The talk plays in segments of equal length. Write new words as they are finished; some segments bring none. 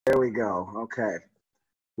There we go. Okay.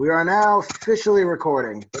 We are now officially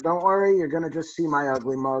recording. But don't worry, you're going to just see my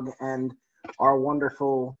ugly mug and our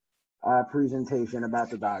wonderful presentation about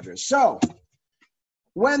the Dodgers. So,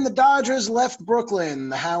 when the Dodgers left Brooklyn,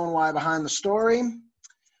 the how and why behind the story.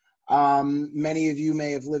 Many of you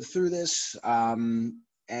may have lived through this.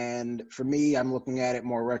 And for me, I'm looking at it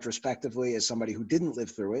more retrospectively as somebody who didn't live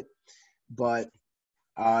through it. But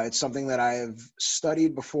it's something that I have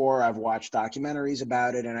studied before. I've watched documentaries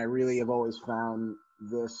about it, and I really have always found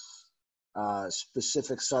this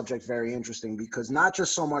specific subject very interesting because not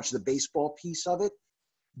just so much the baseball piece of it,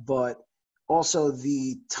 but also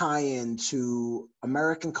the tie-in to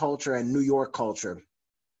American culture and New York culture.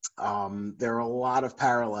 There are a lot of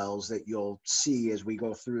parallels that you'll see as we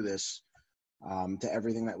go through this to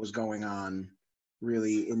everything that was going on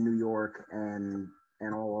really in New York and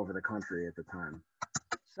all over the country at the time.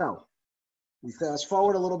 So we fast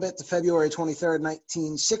forward a little bit to February 23rd,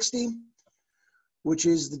 1960, which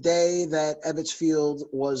is the day that Ebbets Field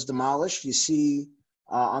was demolished. You see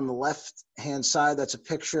on the left-hand side, that's a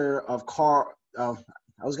picture of Carl. I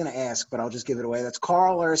was going to ask, but I'll just give it away. That's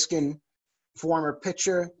Carl Erskine, former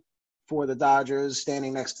pitcher for the Dodgers,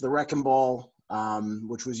 standing next to the wrecking ball,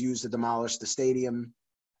 which was used to demolish the stadium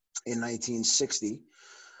in 1960.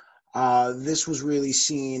 This was really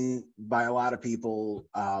seen by a lot of people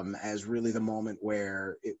as really the moment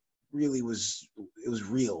where it was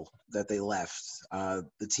real that they left.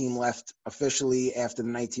 The team left officially after the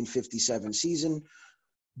 1957 season,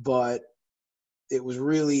 but it was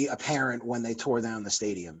really apparent when they tore down the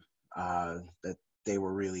stadium that they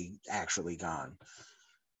were really actually gone.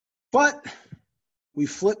 But we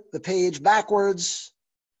flip the page backwards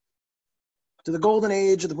to the golden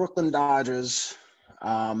age of the Brooklyn Dodgers.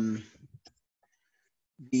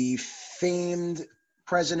 The famed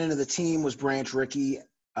president of the team was Branch Rickey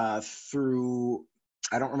through,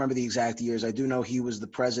 I don't remember the exact years. I do know he was the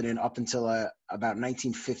president up until about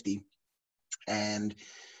 1950. And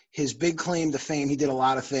his big claim to fame, he did a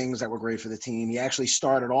lot of things that were great for the team. He actually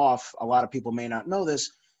started off, a lot of people may not know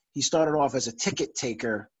this, he started off as a ticket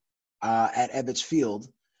taker at Ebbets Field.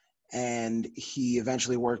 And he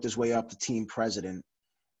eventually worked his way up to team president.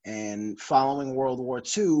 And following World War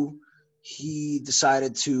II, he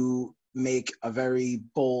decided to make a very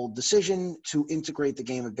bold decision to integrate the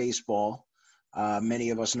game of baseball. Many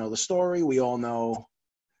of us know the story. We all know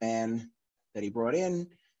the man that he brought in.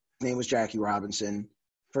 His name was Jackie Robinson,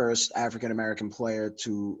 first African-American player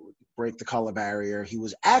to break the color barrier. He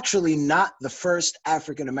was actually not the first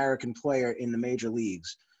African-American player in the major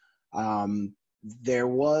leagues. There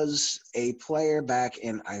was a player back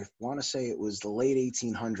in, I want to say it was the late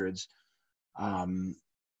 1800s,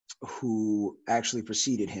 who actually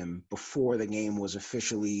preceded him before the game was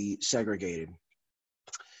officially segregated.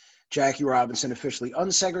 Jackie Robinson officially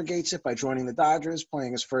unsegregates it by joining the Dodgers,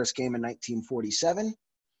 playing his first game in 1947.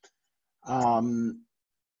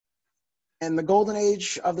 And the golden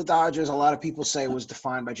age of the Dodgers, a lot of people say, was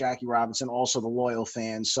defined by Jackie Robinson, also the loyal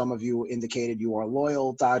fans. Some of you indicated you are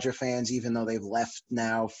loyal Dodger fans, even though they've left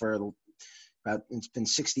now for about, it's been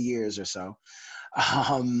 60 years or so.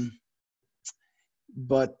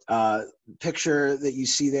 But picture that you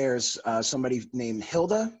see there is somebody named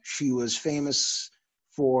Hilda. She was famous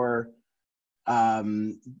for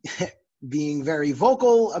being very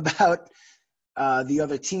vocal about the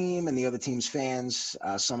other team and the other team's fans.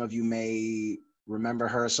 Some of you may remember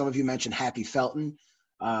her. Some of you mentioned Happy Felton,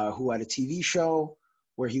 who had a TV show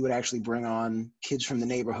where he would actually bring on kids from the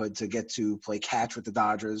neighborhood to get to play catch with the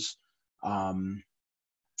Dodgers.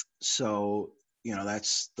 So, you know,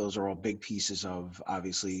 those are all big pieces of,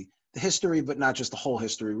 obviously, the history, but not just the whole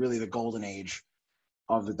history, really the golden age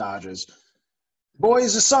of the Dodgers.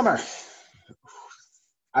 Boys of summer.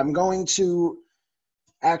 I'm going to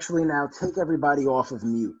actually now take everybody off of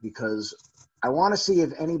mute because I want to see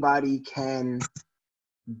if anybody can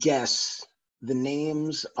guess the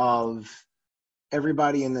names of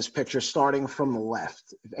everybody in this picture starting from the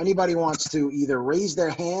left. If anybody wants to either raise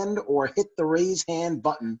their hand or hit the raise hand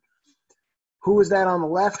button. Who is that on the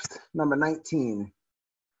left? Number 19.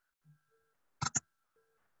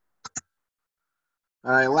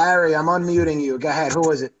 All right, Larry, I'm unmuting you. Go ahead.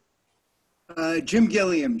 Who is it? Jim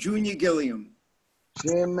Gilliam, Junior Gilliam.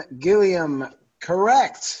 Jim Gilliam,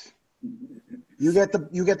 correct. You get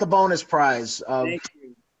the bonus prize of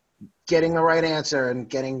getting the right answer and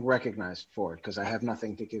getting recognized for it because I have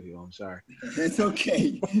nothing to give you. I'm sorry. That's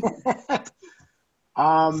okay.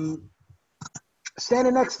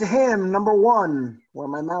 Standing next to him, number 1, where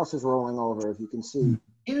my mouse is rolling over, if you can see.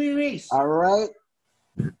 All right.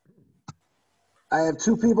 I have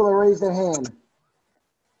 2 people that raised their hand.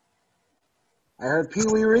 I heard Pee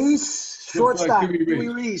Wee Reese, shortstop. Pee Wee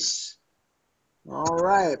Reese. All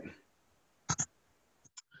right.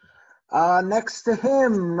 Next to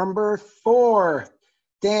him, number 4.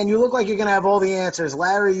 Dan, you look like you're going to have all the answers.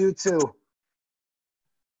 Larry, you too.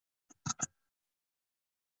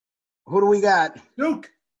 Who do we got?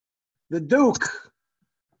 Duke. The Duke.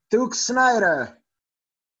 Duke Snyder.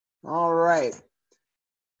 All right.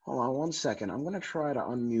 Hold on one second. I'm going to try to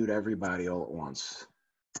unmute everybody all at once.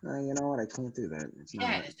 You know what? I can't do that. It's not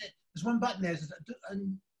right. There's one button there.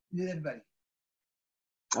 Unmute everybody.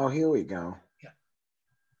 Oh, here we go. Yeah.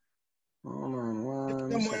 Hold on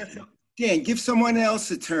one second. Dan, give someone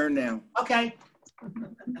else a turn now. Okay. Give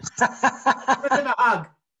him a hug.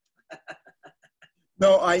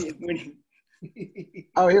 No,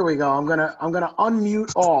 Oh, here we go. I'm gonna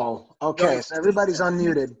unmute all. Okay, so everybody's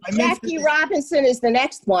unmuted. Jackie Robinson is the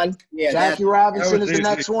next one. Yeah, Jackie Robinson is the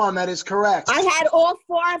next one. That is correct. I had all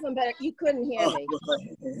 4 of them, but you couldn't hear me.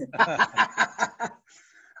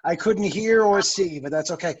 I couldn't hear or see, but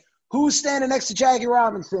that's okay. Who's standing next to Jackie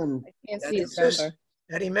Robinson? I can't see his number.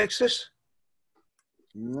 Eddie Mixus?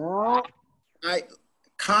 No.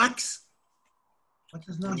 Cox? What's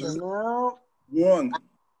his number? No. Wrong.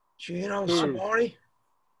 Gino Simone?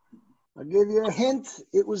 I'll give you a hint.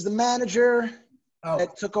 It was the manager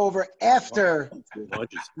that took over after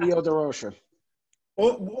Leo DeRocha.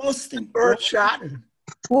 Walston. Bert Shotton.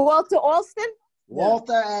 Walter Alston?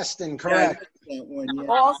 Walter Aston, correct. Yeah, that one, yeah.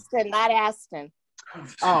 Alston, not Aston.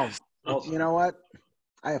 Oh, well, you know what?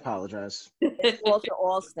 I apologize. Walter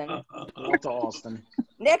Alston. Walter Alston.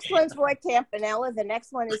 Next one's Roy Campanella. The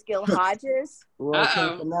next one is Gil Hodges. Roy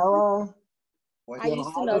Campanella. I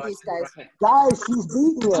used to know these guys. Guys, she's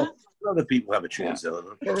beating you. Other people have a chance,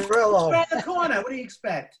 Eleanor. Ferrillo. Right in the corner. What do you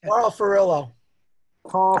expect? Carl Ferrillo.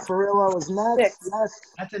 Carl Ferrillo is next. 6. Yes.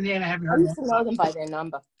 That's a name I haven't I heard used to know them by their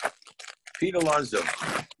number. Pete Alonso.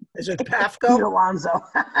 Is it Pete Pafko? Alonso.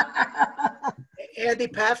 Andy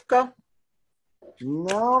Pafko?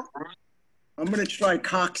 No. I'm going to try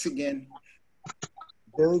Cox again.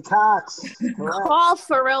 Billy Cox. Correct. Carl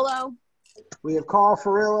Ferrillo. We have Carl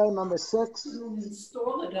Ferrillo, number 6.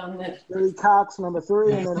 Install it on this. Billy Cox, number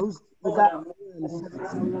 3. And then who's the guy?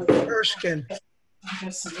 Erskine.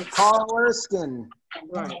 Carl Erskine.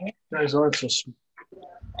 There's Artis.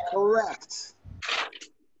 Correct.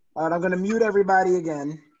 All right, I'm going to mute everybody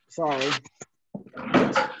again. Sorry.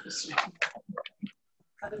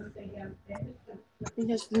 He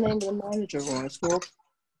has the name of the manager wrong.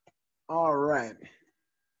 All right.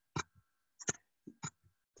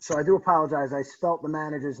 So I do apologize. I spelt the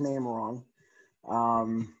manager's name wrong.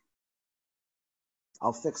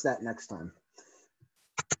 I'll fix that next time.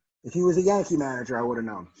 If he was a Yankee manager, I would have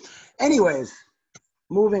known. Anyways,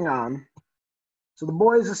 moving on. So the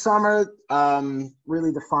Boys of Summer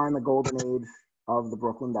really defined the golden age of the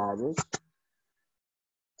Brooklyn Dodgers.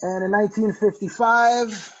 And in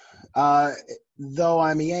 1955, though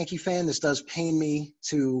I'm a Yankee fan, this does pain me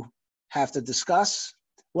to have to discuss.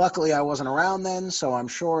 Luckily, I wasn't around then, so I'm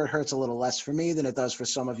sure it hurts a little less for me than it does for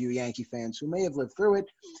some of you Yankee fans who may have lived through it.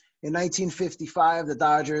 In 1955, the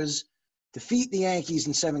Dodgers defeat the Yankees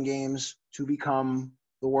in 7 games to become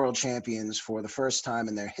the world champions for the first time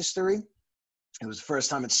in their history. It was the first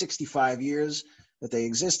time in 65 years that they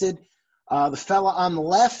existed. The fella on the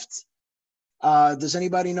left, does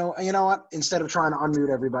anybody know? You know what? Instead of trying to unmute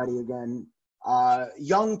everybody again,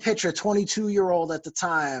 young pitcher, 22-year-old at the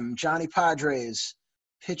time, Johnny Padres,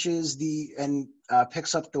 pitches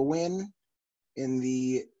picks up the win in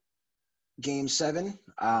the Game 7.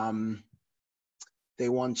 They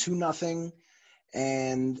won 2-0,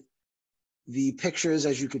 and the pictures,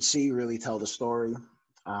 as you could see, really tell the story.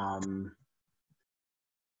 And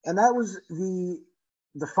that was the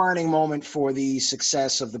defining moment for the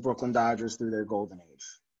success of the Brooklyn Dodgers through their golden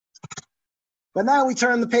age. But now we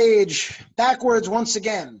turn the page backwards once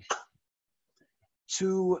again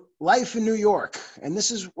to life in New York. And this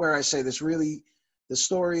is where I say this really, the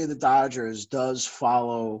story of the Dodgers does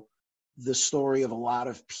follow the story of a lot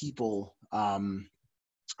of people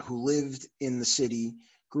who lived in the city,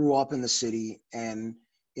 grew up in the city, and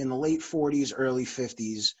in the late 40s, early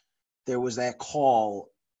 50s, there was that call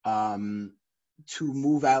to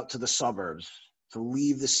move out to the suburbs, to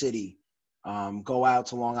leave the city, go out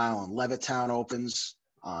to Long Island. Levittown opens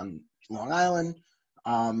on Long Island,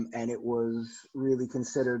 and it was really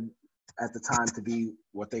considered at the time to be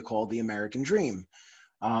what they called the American dream.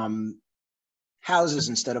 Houses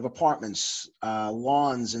instead of apartments,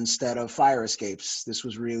 lawns instead of fire escapes. This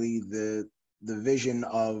was really the vision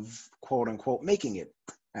of, quote unquote, making it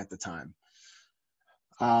at the time.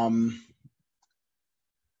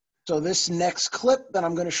 So this next clip that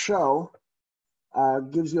I'm going to show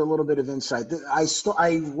gives you a little bit of insight.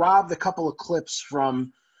 I robbed a couple of clips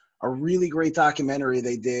from a really great documentary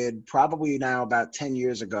they did probably now about 10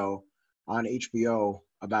 years ago on HBO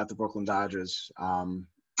about the Brooklyn Dodgers. So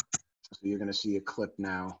you're going to see a clip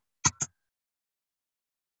now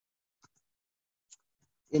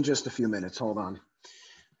in just a few minutes. Hold on.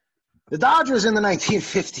 The Dodgers in the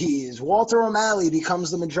 1950s. Walter O'Malley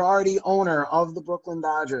becomes the majority owner of the Brooklyn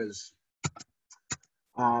Dodgers.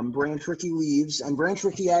 Branch Rickey leaves, and Branch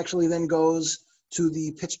Rickey actually then goes to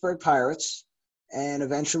the Pittsburgh Pirates and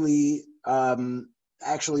eventually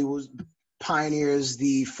pioneers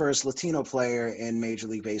the first Latino player in Major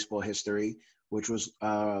League Baseball history, which was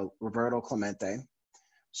Roberto Clemente.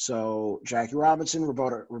 So Jackie Robinson,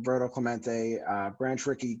 Roberto Clemente, Branch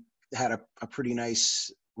Rickey had a pretty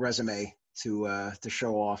nice resume to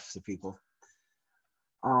show off to people.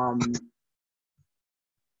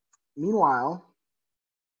 Meanwhile,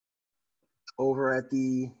 over at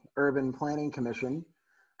the Urban Planning Commission,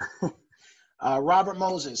 Robert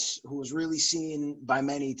Moses, who was really seen by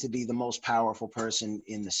many to be the most powerful person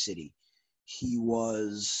in the city. He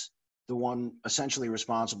was the one essentially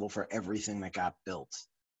responsible for everything that got built.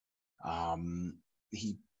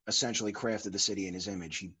 He essentially crafted the city in his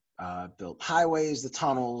image. He built highways, the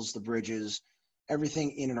tunnels, the bridges,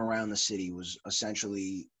 everything in and around the city was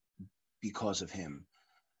essentially because of him.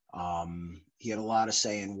 He had a lot of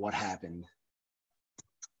say in what happened.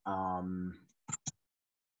 I'm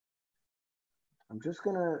just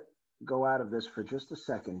going to go out of this for just a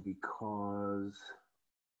second because,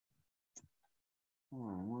 hold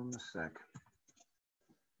on one sec.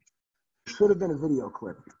 Should have been a video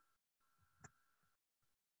clip.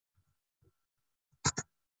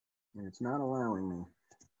 And it's not allowing me.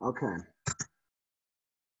 Okay.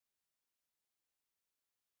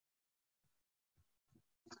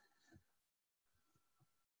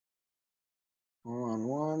 Hold on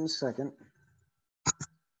one second.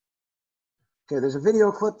 Okay, there's a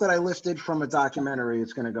video clip that I lifted from a documentary.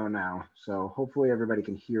 It's going to go now. So hopefully everybody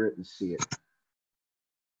can hear it and see it.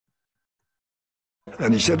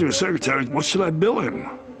 And he said to his secretary, what should I bill him?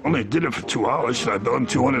 Only did it for 2 hours. Should I bill him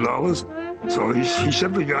 $200? So he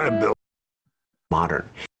said the guy bill. Modern.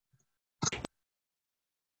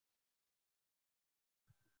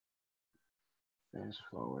 Fast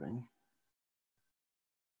forwarding.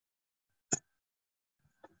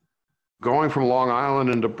 Going from Long Island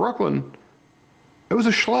into Brooklyn, it was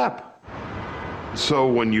a schlep. So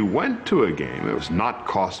when you went to a game, it was not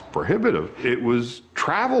cost prohibitive, it was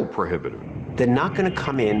travel prohibitive. They're not going to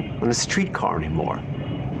come in on a streetcar anymore.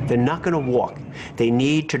 They're not going to walk. They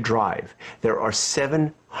need to drive. There are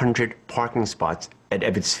 700 parking spots at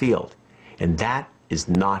Ebbets Field, and that is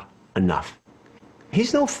not enough.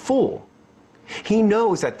 He's no fool. He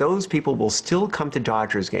knows that those people will still come to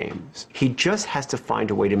Dodgers games. He just has to find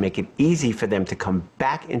a way to make it easy for them to come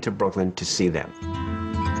back into Brooklyn to see them.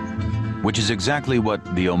 Which is exactly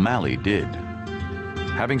what the O'Malley did.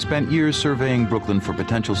 Having spent years surveying Brooklyn for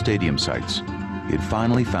potential stadium sites, he had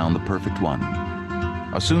finally found the perfect one.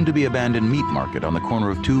 A soon-to-be-abandoned meat market on the corner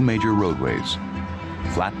of two major roadways,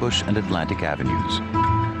 Flatbush and Atlantic Avenues.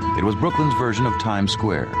 It was Brooklyn's version of Times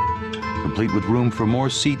Square, complete with room for more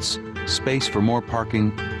seats, space for more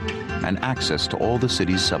parking, and access to all the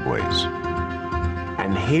city's subways.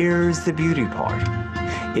 And here's the beauty part.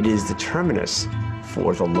 It is the terminus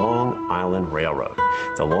for the Long Island Railroad.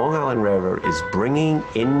 The Long Island Railroad is bringing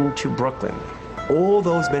into Brooklyn all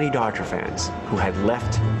those many Dodger fans who had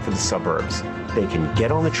left for the suburbs. They can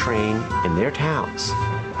get on the train in their towns,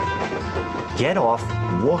 get off,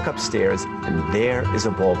 walk upstairs, and there is a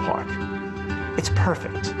ballpark. It's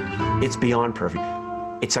perfect. It's beyond perfect.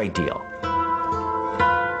 It's ideal.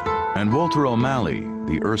 And Walter O'Malley,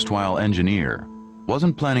 the erstwhile engineer,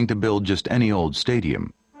 wasn't planning to build just any old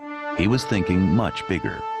stadium. He was thinking much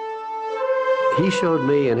bigger. He showed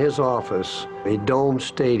me in his office a domed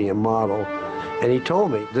stadium model, and he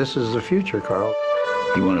told me, this is the future, Carl.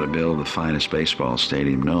 He wanted to build the finest baseball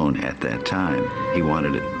stadium known at that time. He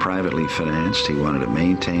wanted it privately financed. He wanted to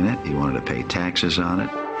maintain it. He wanted to pay taxes on it.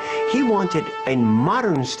 He wanted a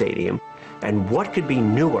modern stadium, and what could be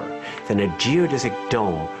newer than a geodesic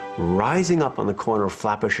dome rising up on the corner of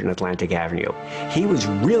Flatbush and Atlantic Avenue? He was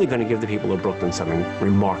really going to give the people of Brooklyn something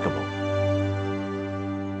remarkable.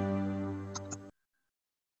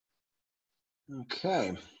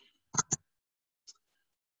 Okay.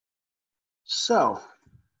 So,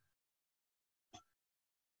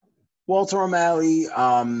 Walter O'Malley,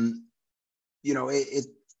 you know,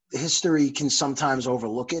 history can sometimes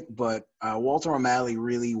overlook it, but Walter O'Malley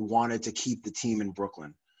really wanted to keep the team in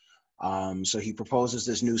Brooklyn. So he proposes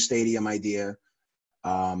this new stadium idea.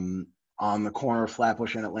 on the corner of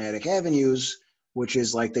Flatbush and Atlantic Avenues, which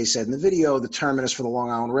is, like they said in the video, the terminus for the Long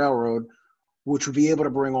Island Railroad, which would be able to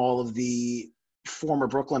bring all of the former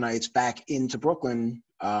Brooklynites back into Brooklyn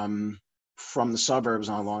from the suburbs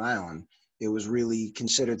on Long Island. It was really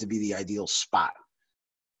considered to be the ideal spot.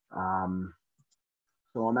 So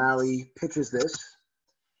O'Malley pitches this,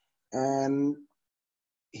 and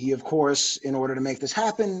he, of course, in order to make this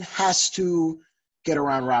happen, has to get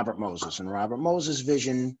around Robert Moses. And Robert Moses'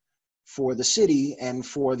 vision for the city and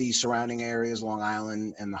for the surrounding areas, Long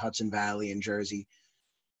Island and the Hudson Valley and Jersey,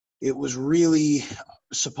 it was really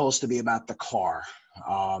supposed to be about the car.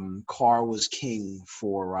 Car was king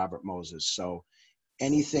for Robert Moses. So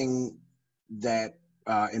anything that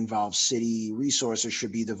involves city resources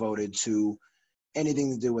should be devoted to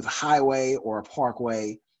anything to do with a highway or a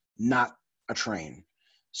parkway, not a train.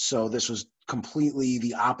 So this was completely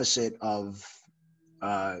the opposite of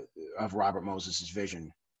Robert Moses'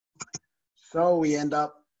 vision. So we end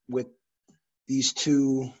up with these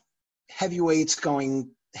two heavyweights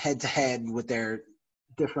going head to head with their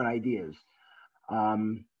different ideas.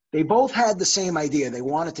 They both had the same idea. They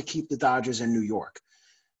wanted to keep the Dodgers in New York.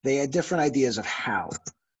 They had different ideas of how.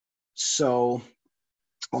 So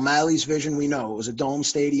O'Malley's vision, we know, it was a dome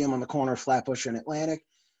stadium on the corner of Flatbush and Atlantic.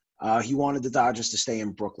 He wanted the Dodgers to stay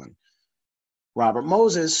in Brooklyn. Robert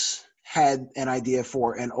Moses had an idea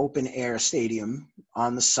for an open-air stadium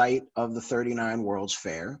on the site of the 39 World's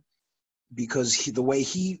Fair, because the way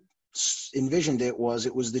he envisioned it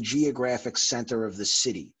was the geographic center of the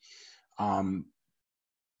city.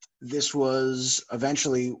 This was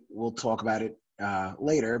eventually, we'll talk about it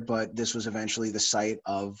later, but this was eventually the site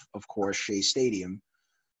of course, Shea Stadium,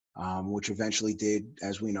 which eventually did,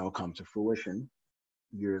 as we know, come to fruition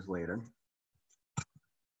years later.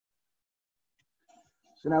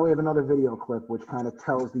 So now we have another video clip which kind of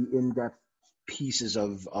tells the in-depth pieces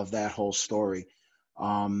of that whole story.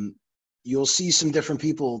 You'll see some different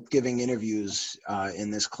people giving interviews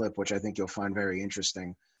in this clip, which I think you'll find very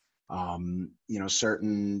interesting.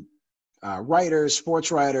 Certain writers,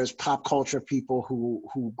 sports writers, pop culture people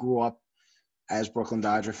who grew up as Brooklyn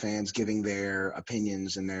Dodger fans, giving their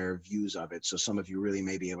opinions and their views of it. So some of you really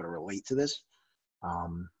may be able to relate to this.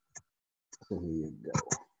 So here you go.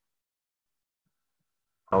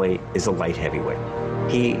 O'Malley is a light heavyweight.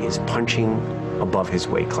 He is punching above his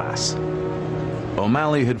weight class.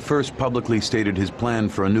 O'Malley had first publicly stated his plan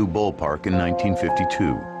for a new ballpark in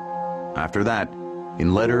 1952. After that,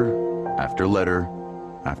 in letter after letter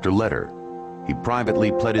after letter, he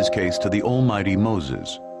privately pled his case to the almighty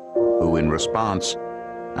Moses, who in response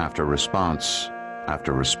after response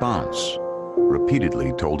after response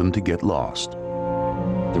repeatedly told him to get lost.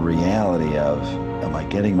 The reality of, am I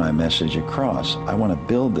getting my message across? I want to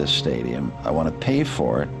build this stadium. I want to pay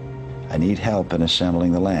for it. I need help in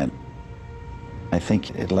assembling the land. I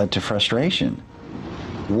think it led to frustration.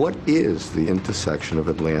 What is the intersection of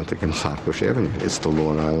Atlantic and Flatbush Avenue? It's the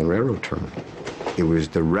Long Island Railroad terminal. It was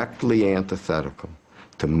directly antithetical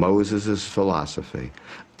to Moses's philosophy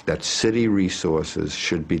that city resources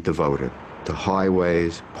should be devoted to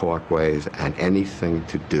highways, parkways, and anything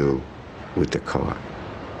to do with the car.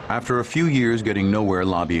 After a few years getting nowhere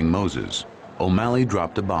lobbying Moses, O'Malley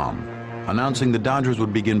dropped a bomb, announcing the Dodgers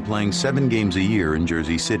would begin playing 7 games a year in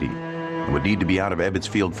Jersey City and would need to be out of Ebbets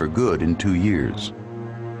Field for good in 2 years.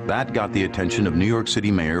 That got the attention of New York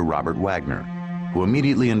City Mayor Robert Wagner, who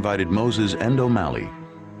immediately invited Moses and O'Malley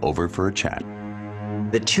over for a chat.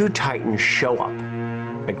 The two titans show up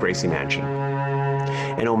at Gracie Mansion,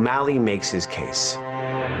 and O'Malley makes his case.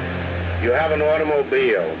 You have an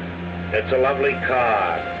automobile. It's a lovely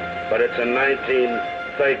car, but it's a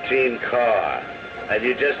 1913 car, and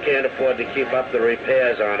you just can't afford to keep up the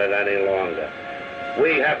repairs on it any longer.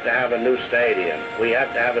 We have to have a new stadium. We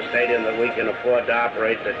have to have a stadium that we can afford to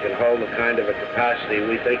operate, that can hold the kind of a capacity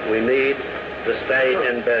we think we need to stay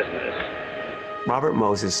in business. Robert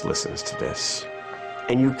Moses listens to this,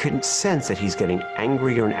 and you can sense that he's getting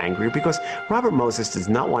angrier and angrier, because Robert Moses does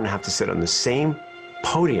not want to have to sit on the same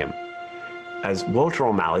podium as Walter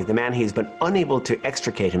O'Malley, the man he's been unable to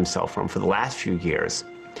extricate himself from for the last few years,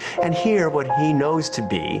 and hear what he knows to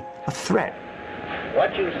be a threat.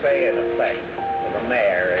 What you say in effect to the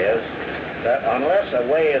mayor is that unless a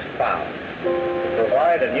way is found to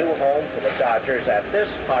provide a new home for the Dodgers at this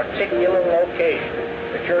particular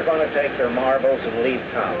location, that you're going to take their marbles and leave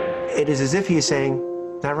town. It is as if he is saying,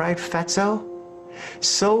 "That right, fatso?"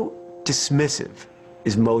 So dismissive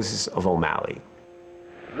is Moses of O'Malley.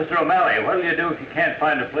 Mr. O'Malley, what'll you do if you can't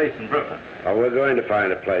find a place in Brooklyn? Oh, we're going to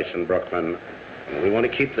find a place in Brooklyn. We want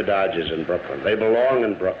to keep the Dodgers in Brooklyn. They belong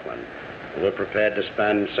in Brooklyn. We're prepared to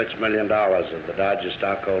spend $6 million of the Dodgers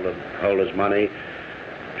stockholders' money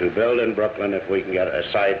to build in Brooklyn if we can get a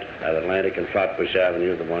site at Atlantic and Flatbush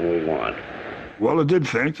Avenue, the one we want. Waller did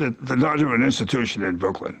think that the Dodgers were an institution in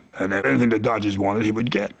Brooklyn, and that anything the Dodgers wanted, he would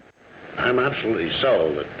get. I'm absolutely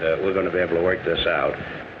sold that we're going to be able to work this out.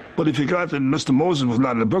 But he forgot that Mr. Moses was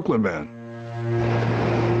not a Brooklyn man.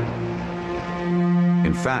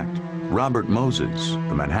 In fact, Robert Moses,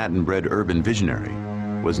 the Manhattan-bred urban visionary,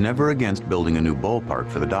 was never against building a new ballpark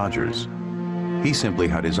for the Dodgers. He simply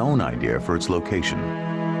had his own idea for its location,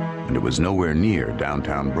 and it was nowhere near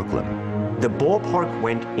downtown Brooklyn. The ballpark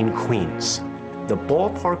went in Queens. The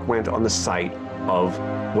ballpark went on the site of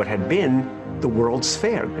what had been the World's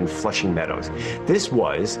Fair in Flushing Meadows. This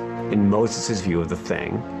was, in Moses' view of the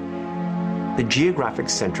thing, the geographic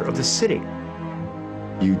center of the city.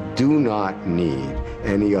 You do not need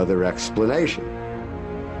any other explanation.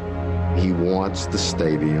 He wants the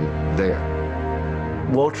stadium there.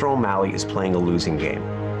 Walter O'Malley is playing a losing game.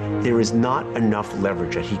 There is not enough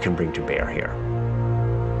leverage that he can bring to bear here.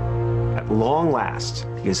 At long last,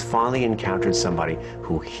 he has finally encountered somebody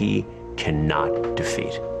who he cannot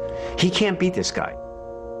defeat. He can't beat this guy.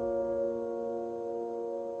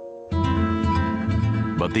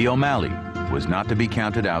 But the O'Malley was not to be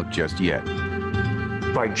counted out just yet.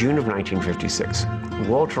 By June of 1956,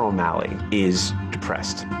 Walter O'Malley is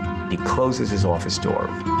depressed. He closes his office door.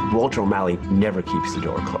 Walter O'Malley never keeps the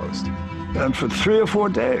door closed. And for 3 or 4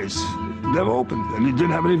 days, it never opened, and he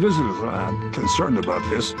didn't have any visitors. I'm concerned about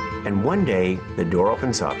this. And one day, the door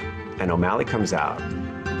opens up, and O'Malley comes out,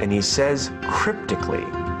 and he says cryptically,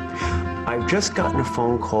 "I've just gotten a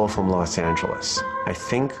phone call from Los Angeles. I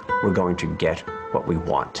think we're going to get what we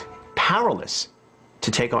want." Powerless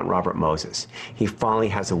to take on Robert Moses, he finally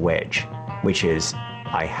has a wedge, which is,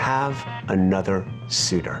 "I have another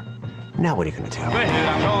suitor." Now what are you going to tell?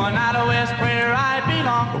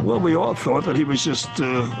 Well, we all thought that he was just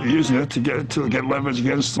using it to get leverage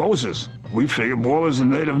against Moses. We figured Waller's a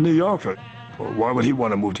native New Yorker. Why would he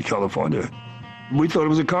want to move to California? We thought it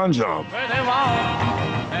was a con job.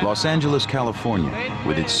 Los Angeles, California,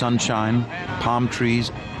 with its sunshine, palm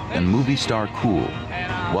trees, and movie star cool,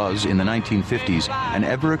 was, in the 1950s, an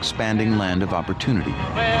ever-expanding land of opportunity.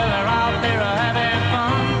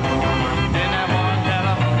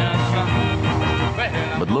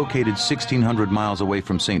 But located 1,600 miles away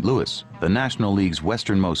from St. Louis, the National League's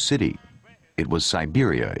westernmost city, it was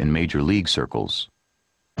Siberia in major league circles.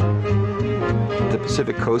 The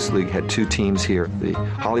Pacific Coast League had 2 teams here, the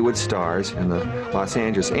Hollywood Stars and the Los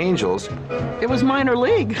Angeles Angels. It was minor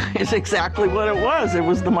league. It's exactly what it was. It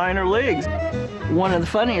was the minor leagues. One of the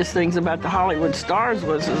funniest things about the Hollywood Stars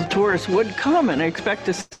was the tourists would come and expect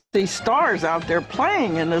to see stars out there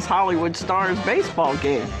playing in this Hollywood Stars baseball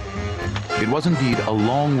game. It was indeed a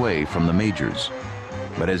long way from the majors.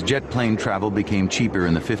 But as jet plane travel became cheaper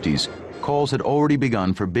in the 50s, calls had already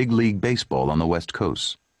begun for big league baseball on the West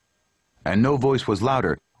Coast. And no voice was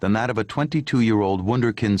louder than that of a 22-year-old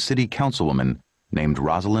Wunderkind city councilwoman named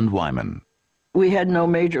Rosalind Wyman. We had no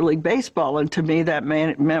Major League Baseball, and to me that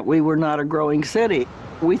meant we were not a growing city.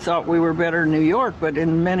 We thought we were better than New York, but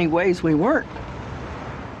in many ways we weren't.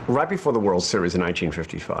 Right before the World Series in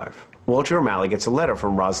 1955, Walter O'Malley gets a letter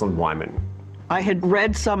from Rosalind Wyman. I had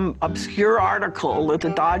read some obscure article that the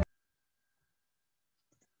Dodgers...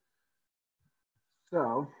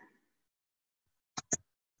 So,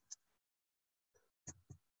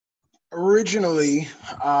 originally,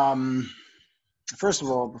 first of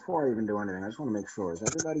all, before I even do anything, I just want to make sure, is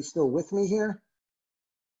everybody still with me here?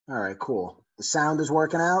 All right, cool. The sound is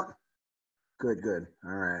working out? Good, good.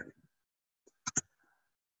 All right.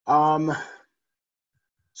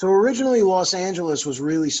 So originally Los Angeles was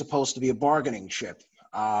really supposed to be a bargaining chip.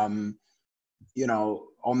 You know,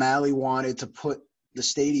 O'Malley wanted to put the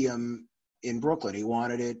stadium in Brooklyn. He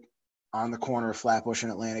wanted it on the corner of Flatbush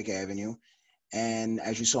and Atlantic Avenue. And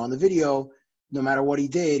as you saw in the video, no matter what he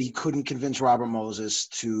did, he couldn't convince Robert Moses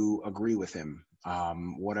to agree with him,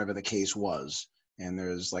 whatever the case was. And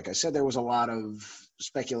there's, like I said, there was a lot of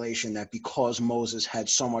speculation that because Moses had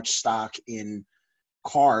so much stock in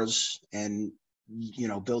cars and, you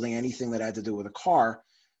know, building anything that had to do with a car,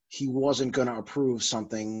 he wasn't going to approve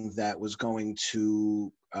something that was going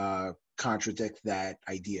to contradict that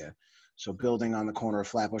idea. So building on the corner of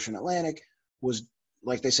Flatbush and Atlantic was,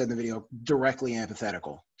 like they said in the video, directly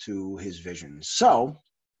antithetical to his vision. So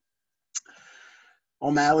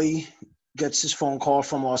O'Malley gets his phone call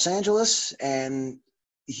from Los Angeles, and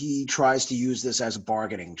he tries to use this as a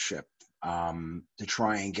bargaining chip to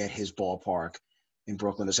try and get his ballpark in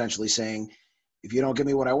Brooklyn, essentially saying, if you don't give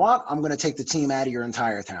me what I want, I'm going to take the team out of your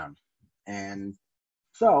entire town. And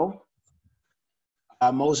so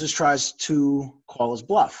Moses tries to call his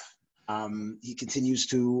bluff. He continues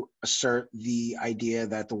to assert the idea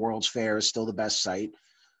that the World's Fair is still the best site.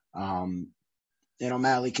 And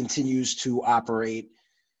O'Malley continues to operate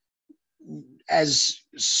as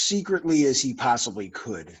secretly as he possibly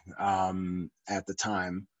could at the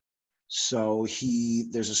time. So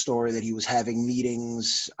there's a story that he was having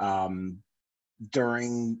meetings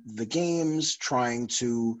during the games, trying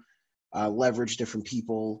to leverage different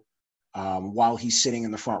people while he's sitting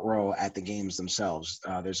in the front row at the games themselves.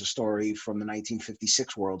 There's a story from the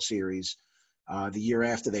 1956 World Series, the year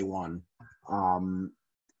after they won.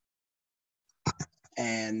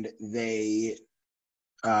 And they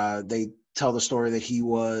tell the story that he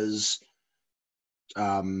was,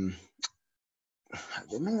 it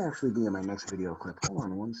may actually be in my next video clip. Hold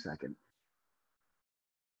on one second.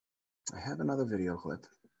 I have another video clip.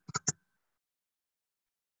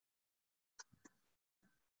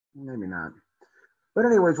 Maybe not. But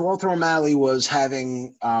anyways, Walter O'Malley was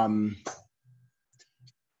having, a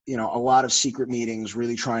lot of secret meetings,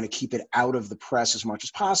 really trying to keep it out of the press as much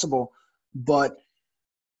as possible. But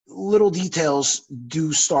little details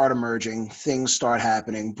do start emerging. Things start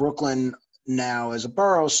happening. Brooklyn now, as a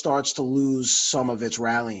borough, starts to lose some of its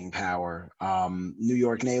rallying power. New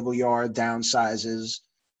York Naval Yard downsizes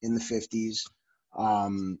in the 50s.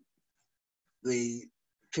 The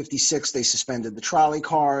 56, they suspended the trolley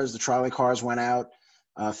cars. The trolley cars went out.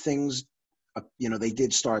 Things, they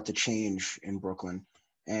did start to change in Brooklyn.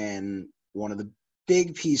 And one of the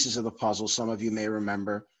big pieces of the puzzle, some of you may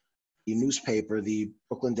remember, the newspaper, the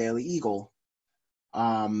Brooklyn Daily Eagle,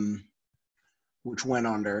 which went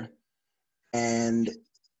under. And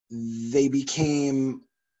they became,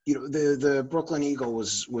 the Brooklyn Eagle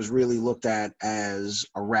was really looked at as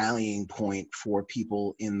a rallying point for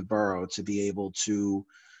people in the borough to be able to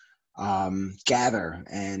gather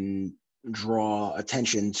and draw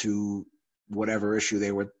attention to whatever issue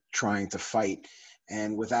they were trying to fight.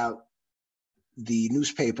 And without the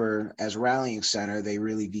newspaper as a rallying center, they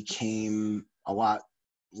really became a lot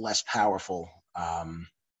less powerful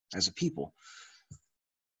as a people.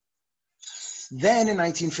 Then in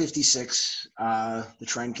 1956, the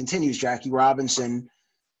trend continues. Jackie Robinson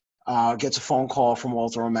gets a phone call from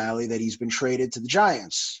Walter O'Malley that he's been traded to the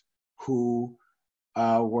Giants, who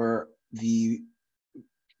were the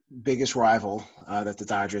biggest rival that the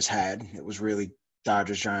Dodgers had. It was really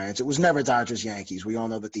Dodgers-Giants. It was never Dodgers-Yankees. We all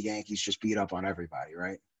know that the Yankees just beat up on everybody,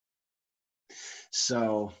 right?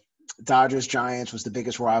 So Dodgers-Giants was the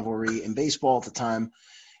biggest rivalry in baseball at the time,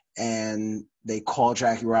 and they call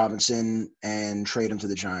Jackie Robinson and trade him to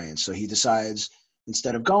the Giants. So he decides,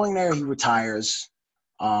 instead of going there, he retires.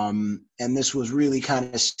 And this was really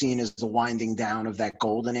kind of seen as the winding down of that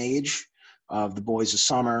golden age of the Boys of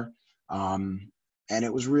Summer. And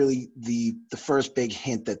it was really the first big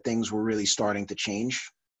hint that things were really starting to change,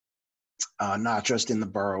 not just in the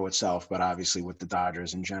borough itself, but obviously with the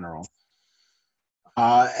Dodgers in general.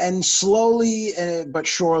 And slowly but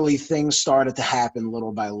surely, things started to happen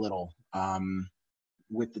little by little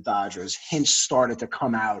with the Dodgers. Hints started to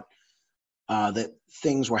come out that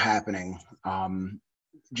things were happening.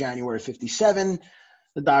 January 57,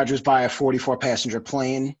 the Dodgers buy a 44-passenger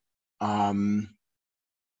plane.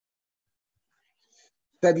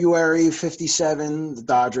 February 57, the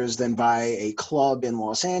Dodgers then buy a club in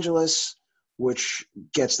Los Angeles, which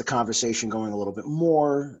gets the conversation going a little bit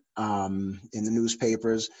more in the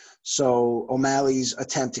newspapers. So O'Malley's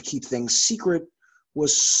attempt to keep things secret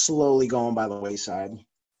was slowly going by the wayside.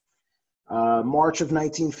 March of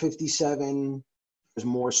 1957, there's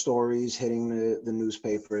more stories hitting the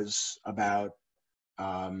newspapers about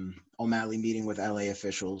O'Malley meeting with LA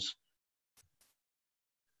officials.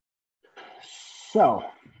 So,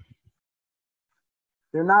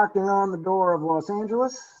 they're knocking on the door of Los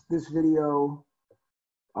Angeles. This video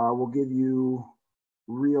will give you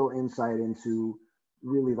real insight into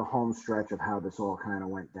really the home stretch of how this all kind of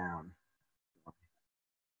went down.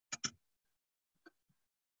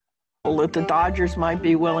 That the Dodgers might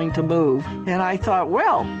be willing to move. And I thought,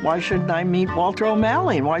 well, why shouldn't I meet Walter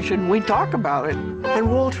O'Malley? Why shouldn't we talk about it?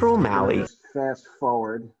 And Walter O'Malley. Just fast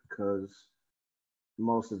forward, because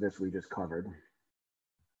most of this we just covered.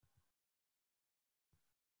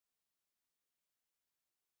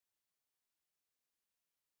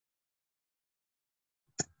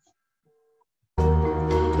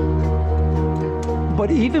 But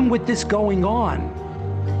even with this going on,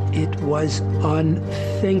 it was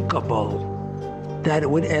unthinkable that it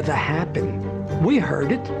would ever happen. We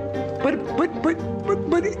heard it, but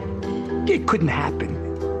it couldn't happen.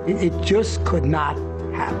 It just could not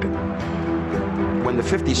happen. when the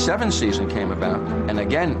 '57 season came about, and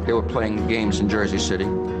again, they were playing games in Jersey City,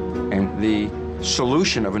 and the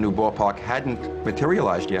solution of a new ballpark hadn't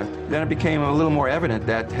materialized yet, then it became a little more evident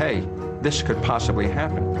that, hey, this could possibly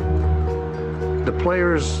happen. The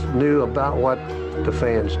players knew about what the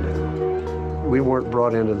fans knew. We weren't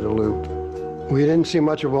brought into the loop. We didn't see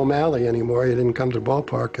much of O'Malley anymore. He didn't come to the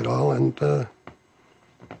ballpark at all, and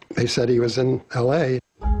they said he was in L.A.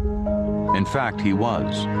 In fact, he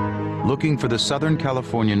was, looking for the Southern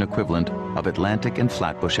Californian equivalent of Atlantic and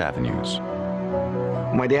Flatbush Avenues.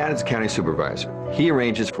 My dad is a county supervisor. He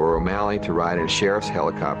arranges for O'Malley to ride in a sheriff's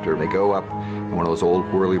helicopter. They go up in one of those old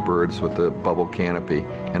whirlybirds with the bubble canopy,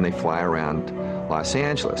 and they fly around Los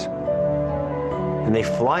Angeles. And they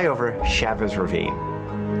fly over Chavez Ravine.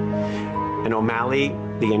 And O'Malley,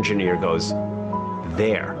 the engineer, goes,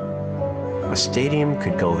 there. A stadium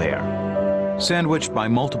could go there. Sandwiched by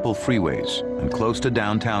multiple freeways and close to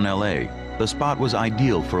downtown LA, the spot was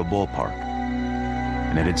ideal for a ballpark.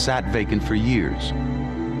 And it had sat vacant for years,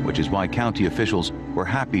 which is why county officials were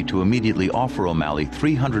happy to immediately offer O'Malley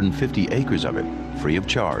 350 acres of it, free of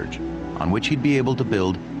charge, on which he'd be able to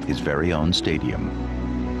build his very own stadium.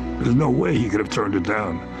 There's no way he could have turned it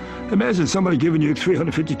down. Imagine somebody giving you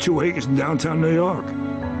 352 acres in downtown New York.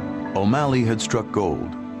 O'Malley had struck gold,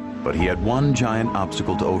 but he had one giant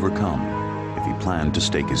obstacle to overcome if he planned to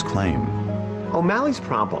stake his claim. O'Malley's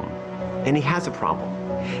problem, and he has a problem,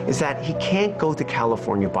 is that he can't go to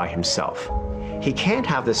California by himself. He can't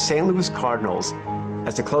have the St. Louis Cardinals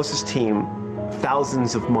as the closest team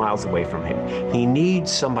thousands of miles away from him. He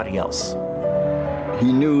needs somebody else.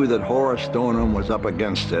 He knew that Horace Stoneham was up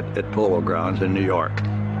against it at Polo Grounds in New York.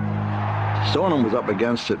 Stoneham was up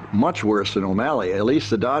against it much worse than O'Malley. At least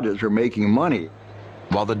the Dodgers were making money.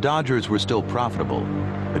 While the Dodgers were still profitable,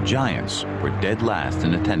 the Giants were dead last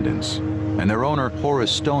in attendance, and their owner,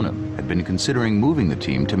 Horace Stoneham, had been considering moving the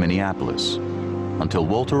team to Minneapolis, until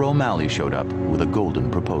Walter O'Malley showed up with a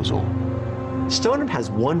golden proposal. Stoneham has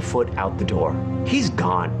 1 foot out the door. He's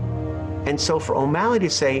gone. And so for O'Malley to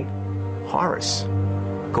say, Horace,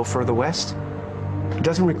 go further west, it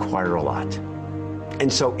doesn't require a lot.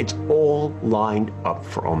 And so it's all lined up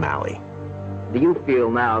for O'Malley. Do you feel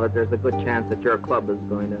now that there's a good chance that your club is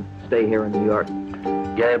going to stay here in New York?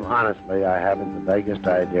 Gabe, honestly, I haven't the vaguest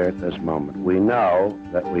idea at this moment. We know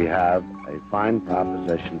that we have a fine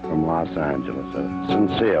proposition from Los Angeles, a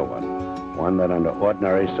sincere one that under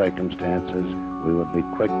ordinary circumstances we would be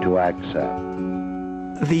quick to accept.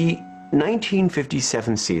 The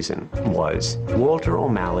 1957 season was Walter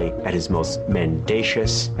O'Malley at his most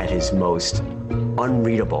mendacious, at his most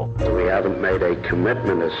unreadable. We haven't made a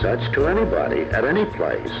commitment as such to anybody at any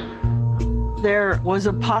place. There was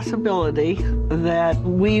a possibility that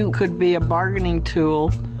we could be a bargaining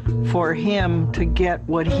tool for him to get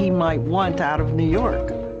what he might want out of New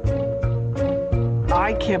York.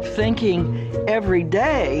 I kept thinking every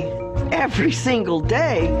day, every single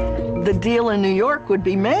day, the deal in New York would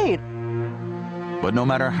be made. But no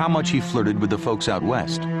matter how much he flirted with the folks out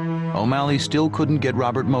west, O'Malley still couldn't get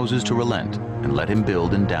Robert Moses to relent and let him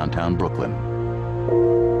build in downtown Brooklyn.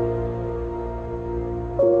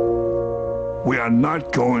 We are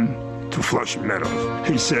not going to Flushing Meadows.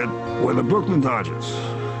 He said, we're the Brooklyn Dodgers.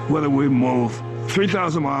 Whether we move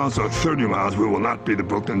 3,000 miles or 30 miles, we will not be the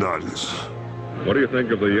Brooklyn Dodgers. What do you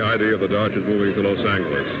think of the idea of the Dodgers moving to Los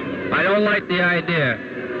Angeles? I don't like the idea.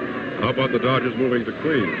 How about the Dodgers moving to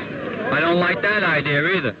Queens? I don't like that idea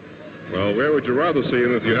either. Well, where would you rather see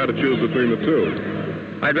them if you had to choose between the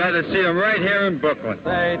two? I'd rather see them right here in Brooklyn.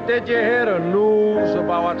 Hey, did you hear the news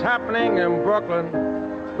about what's happening in Brooklyn?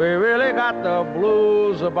 We really got the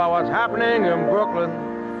blues about what's happening in Brooklyn.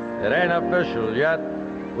 It ain't official yet.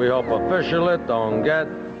 We hope official it don't get.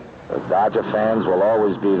 The Dodger fans will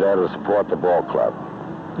always be there to support the ball club.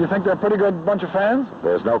 You think they're a pretty good bunch of fans?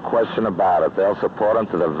 There's no question about it. They'll support them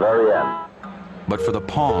to the very end. But for the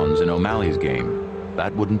pawns in O'Malley's game,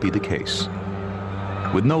 that wouldn't be the case.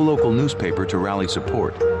 With no local newspaper to rally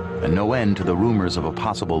support and no end to the rumors of a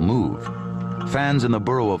possible move, fans in the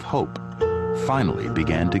borough of Hope finally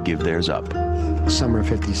began to give theirs up. Summer of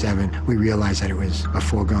 '57, we realized that it was a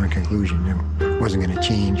foregone conclusion. It wasn't going to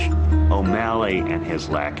change. O'Malley and his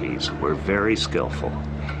lackeys were very skillful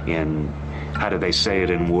in, how do they say it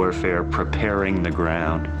in warfare, preparing the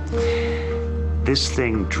ground. This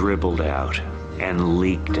thing dribbled out and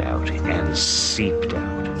leaked out and seeped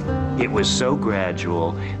out. It was so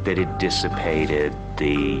gradual that it dissipated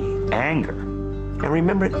the anger. And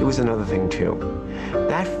remember, there was another thing too.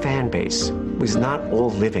 That fan base was not all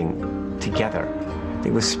living together. They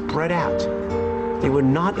were spread out. They were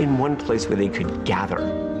not in one place where they could gather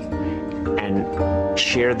and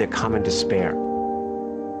share their common despair.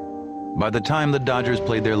 By the time the Dodgers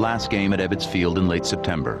played their last game at Ebbets Field in late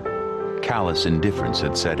September, callous indifference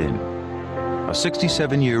had set in. A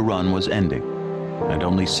 67-year run was ending, and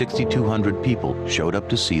only 6,200 people showed up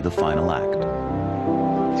to see the final act.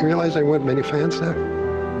 You realize there weren't many fans there?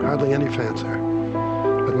 Hardly any fans there.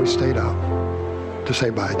 But we stayed out to say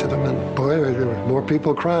bye to them, and boy, there were more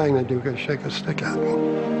people crying than you could shake a stick at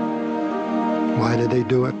them. Why did they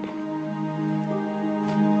do it?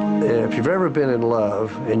 If you've ever been in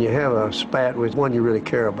love and you have a spat with one you really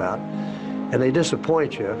care about, and they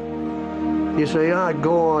disappoint you, you say,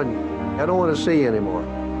 go on. I don't want to see you anymore.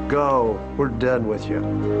 Go. We're done with you.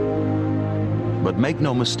 But make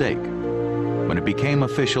no mistake, when it became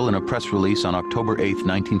official in a press release on October 8,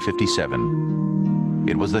 1957,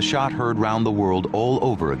 it was the shot heard round the world all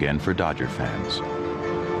over again for Dodger fans.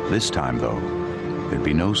 This time, though, there'd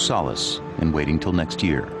be no solace in waiting till next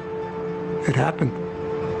year. It happened.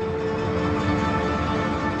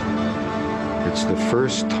 It's the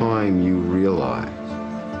first time you realize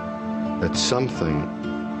that something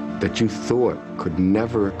that you thought could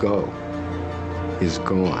never go is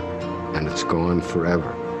gone, and it's gone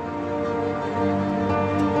forever.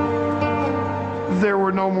 There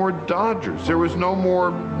were no more Dodgers. There was no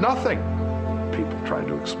more nothing. People tried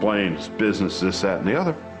to explain it's business, this, that, and the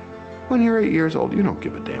other. When you're 8 years old, you don't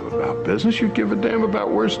give a damn about business. You give a damn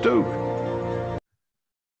about where's Duke.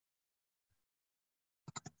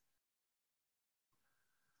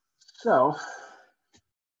 So,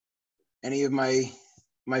 any of my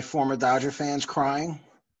former Dodger fans crying?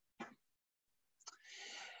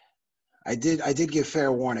 I did give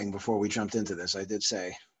fair warning before we jumped into this. I did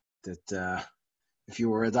say that if you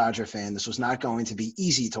were a Dodger fan, this was not going to be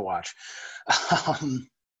easy to watch.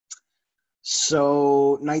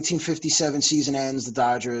 So 1957 season ends. The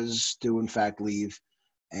Dodgers do in fact leave,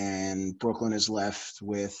 and Brooklyn is left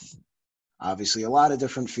with obviously a lot of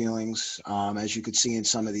different feelings. As you could see in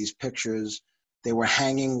some of these pictures, they were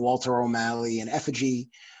hanging Walter O'Malley in effigy,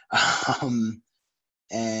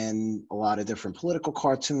 and a lot of different political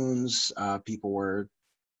cartoons. People were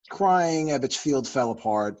crying. Ebbets Field fell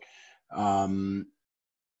apart. But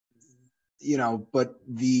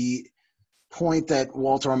the point that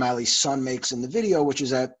Walter O'Malley's son makes in the video, which is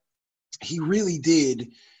that he really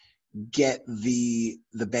did get the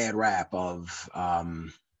bad rap of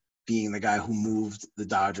being the guy who moved the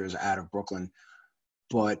Dodgers out of Brooklyn,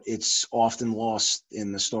 but it's often lost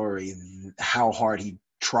in the story how hard he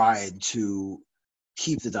tried to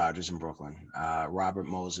keep the Dodgers in Brooklyn. Robert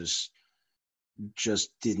Moses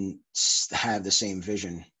just didn't have the same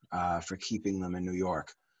vision for keeping them in New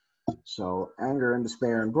York. So anger and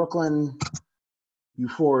despair in Brooklyn,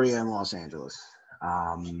 euphoria in Los Angeles.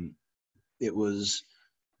 It was,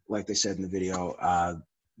 like they said in the video,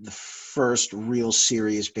 the first real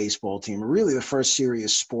serious baseball team, or really the first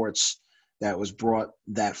serious sports that was brought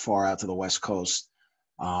that far out to the West Coast.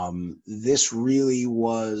 This really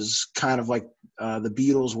was kind of like the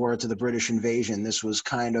Beatles were to the British invasion. This was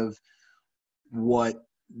kind of what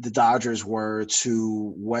the Dodgers were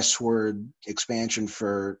to westward expansion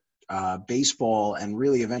for baseball and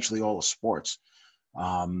really eventually all the sports.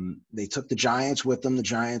 They took the Giants with them. The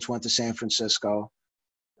Giants went to San Francisco.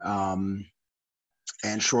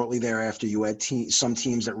 And shortly thereafter, you had some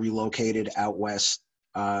teams that relocated out west.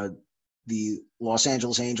 The Los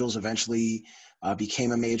Angeles Angels eventually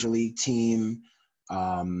became a major league team.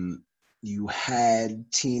 You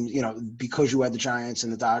had teams, because you had the Giants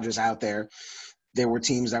and the Dodgers out there, there were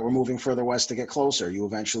teams that were moving further west to get closer. You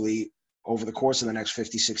eventually, over the course of the next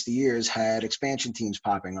 50, 60 years, had expansion teams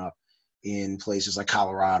popping up in places like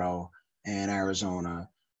Colorado and Arizona.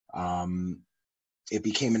 It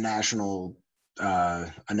became a national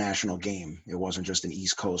game. It wasn't just an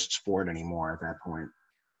East Coast sport anymore at that point.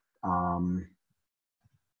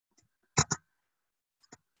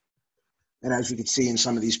 And as you can see in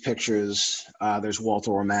some of these pictures, there's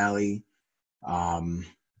Walter O'Malley.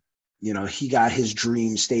 He got his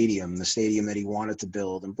dream stadium, the stadium that he wanted to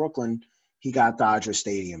build in Brooklyn. He got Dodger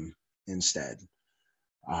Stadium instead.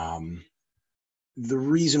 The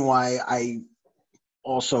reason why I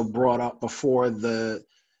also brought up before the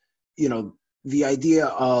idea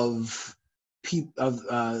of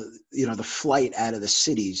the flight out of the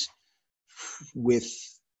cities with,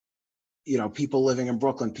 people living in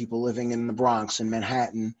Brooklyn, people living in the Bronx and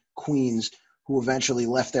Manhattan, Queens, who eventually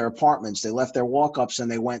left their apartments. They left their walk-ups and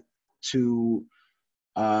they went to,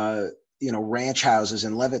 ranch houses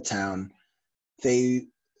in Levittown. They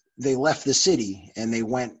left the city and they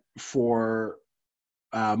went for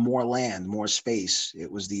more land, more space.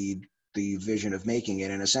 It was the vision of making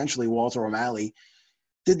it. And essentially Walter O'Malley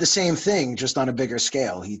did the same thing, just on a bigger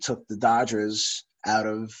scale. He took the Dodgers out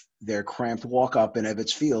of their cramped walk-up in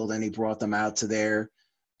Ebbets Field, and he brought them out to their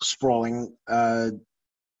sprawling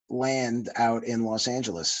land out in Los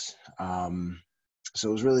Angeles. So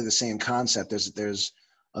it was really the same concept. There's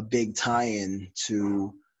a big tie-in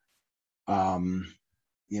to,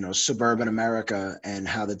 suburban America and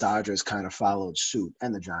how the Dodgers kind of followed suit,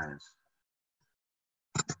 and the Giants.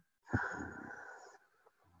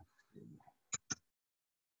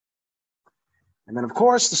 And then, of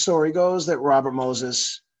course, the story goes that Robert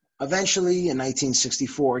Moses eventually, in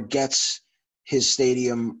 1964, gets his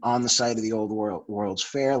stadium on the site of the old World's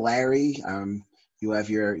Fair. Larry, you have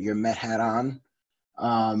your Met hat on.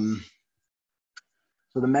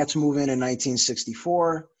 So the Mets move in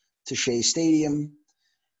 1964 to Shea Stadium,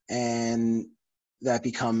 and that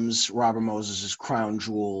becomes Robert Moses's crown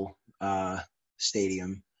jewel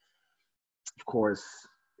stadium. Of course,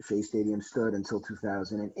 Shea Stadium stood until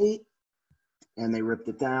 2008. And they ripped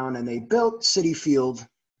it down, and they built Citi Field,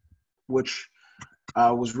 which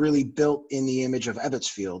was really built in the image of Ebbets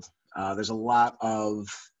Field. There's a lot of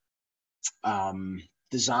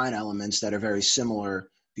design elements that are very similar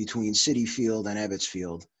between Citi Field and Ebbets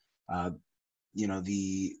Field.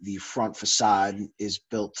 The front facade is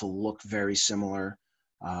built to look very similar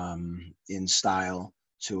in style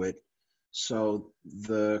to it. So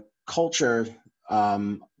the culture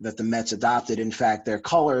that the Mets adopted, in fact, their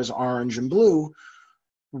colors, orange and blue,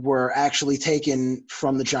 were actually taken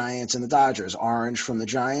from the Giants and the Dodgers. Orange from the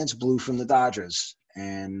Giants, blue from the Dodgers.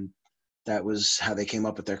 And that was how they came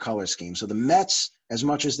up with their color scheme. So the Mets, as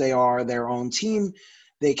much as they are their own team,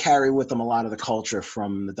 they carry with them a lot of the culture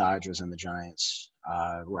from the Dodgers and the Giants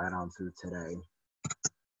right on through today.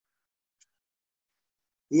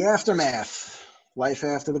 The aftermath, life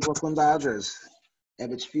after the Brooklyn Dodgers.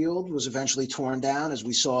 Ebbets Field was eventually torn down, as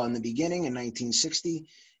we saw in the beginning, in 1960,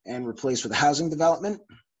 and replaced with a housing development.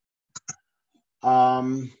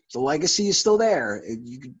 The legacy is still there.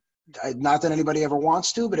 Not that anybody ever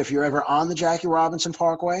wants to, but if you're ever on the Jackie Robinson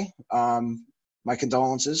Parkway, my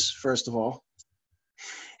condolences, first of all.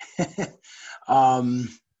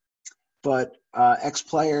 But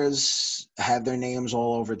ex-players have their names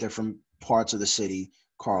all over different parts of the city.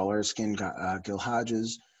 Carl Erskine, Gil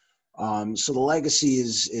Hodges. So the legacy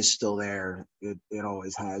is still there. It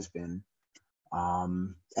always has been.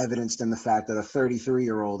 Evidenced in the fact that a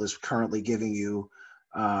 33-year-old is currently giving you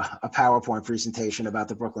a PowerPoint presentation about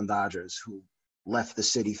the Brooklyn Dodgers, who left the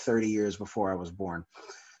city 30 years before I was born.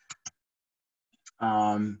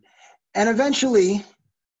 And eventually,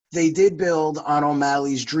 they did build on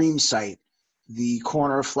O'Malley's dream site. The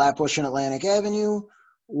corner of Flatbush and Atlantic Avenue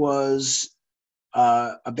was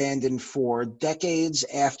abandoned for decades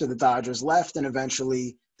after the Dodgers left, and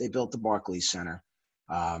eventually they built the Barclays Center.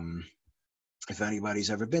 If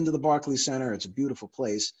anybody's ever been to the Barclays Center, it's a beautiful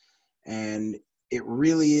place, and it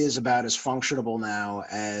really is about as functionable now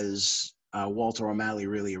as Walter O'Malley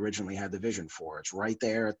really originally had the vision for. It's right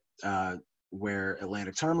there where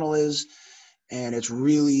Atlantic Terminal is, and it's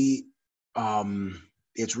really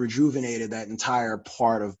it's rejuvenated that entire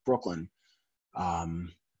part of Brooklyn.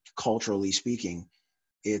 Culturally speaking,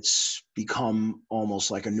 it's become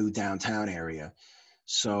almost like a new downtown area.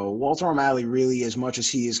 So Walter O'Malley really, as much as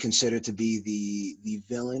he is considered to be the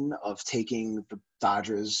villain of taking the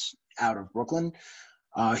Dodgers out of Brooklyn,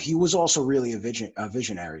 he was also really a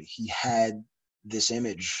visionary. He had this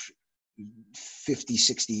image 50,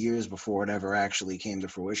 60 years before it ever actually came to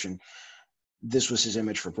fruition. This was his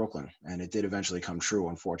image for Brooklyn, and it did eventually come true,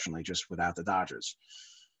 unfortunately, just without the Dodgers.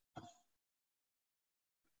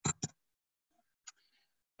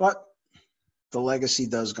 But the legacy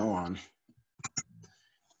does go on.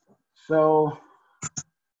 So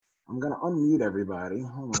I'm going to unmute everybody.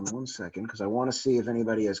 Hold on one second, because I want to see if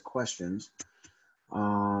anybody has questions. Give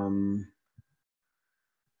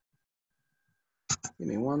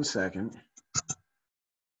me 1 second.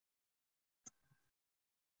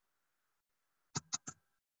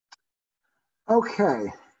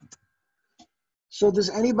 Okay. So does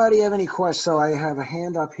anybody have any questions? So I have a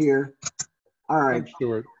hand up here. All right. I'm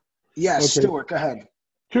Stuart. Yes, okay. Stuart, go ahead.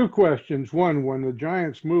 Two questions. One, when the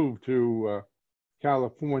Giants moved to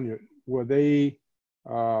California, were they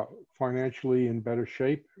financially in better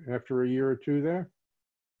shape after a year or two there?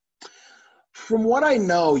 From what I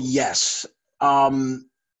know, yes. I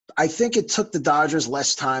think it took the Dodgers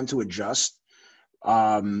less time to adjust.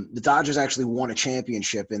 The Dodgers actually won a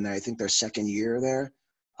championship in, I think, their second year there.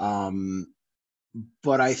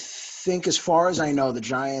 But I think, as far as I know, the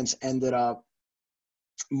Giants ended up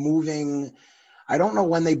moving. I don't know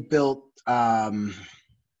when they built or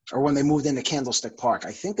when they moved into Candlestick Park.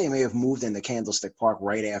 I think they may have moved into Candlestick Park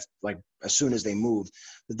right after, like as soon as they moved.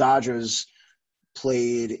 The Dodgers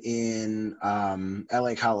played in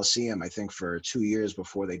LA Coliseum, I think, for 2 years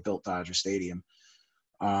before they built Dodger Stadium.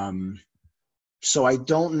 So I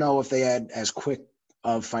don't know if they had as quick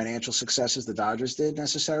of financial success as the Dodgers did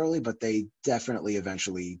necessarily, but they definitely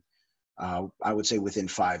eventually, I would say within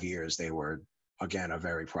 5 years, they were, again, a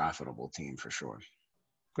very profitable team for sure.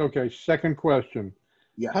 Okay, second question.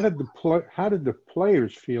 Yeah. How did the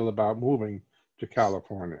players feel about moving to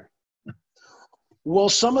California? Well,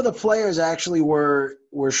 some of the players actually were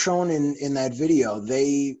shown in that video.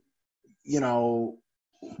 They,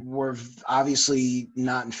 were obviously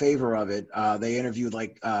not in favor of it. They interviewed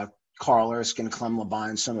like Carl Erskine, Clem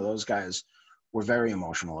Labine. Some of those guys were very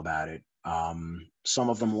emotional about it. Some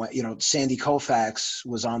of them went, Sandy Koufax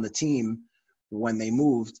was on the team when they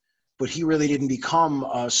moved, but he really didn't become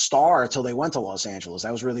a star until they went to Los Angeles.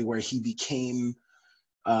 That was really where he became,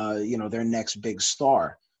 their next big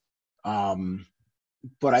star.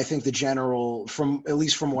 But I think the general, at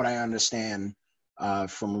least from what I understand,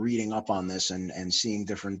 from reading up on this and seeing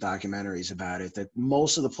different documentaries about it, that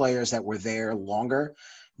most of the players that were there longer,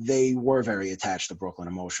 they were very attached to Brooklyn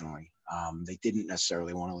emotionally. They didn't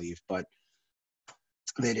necessarily want to leave, but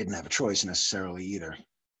they didn't have a choice necessarily either.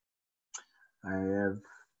 I have a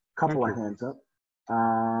couple of hands up.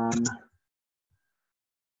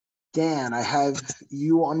 Dan, I have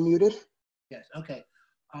you unmuted. Yes, okay.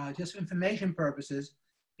 Just for information purposes,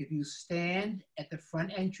 if you stand at the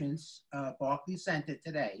front entrance of Barclays Center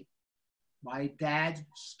today, my dad's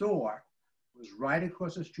store was right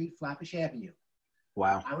across the street, Flatbush Avenue.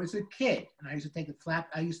 Wow. I was a kid, and I used to take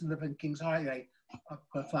I used to live in Kings Highway up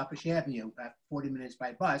Flatbush Avenue, about 40 minutes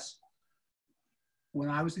by bus. When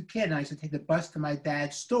I was a kid, and I used to take the bus to my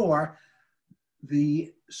dad's store,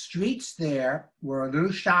 the streets there were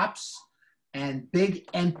little shops and big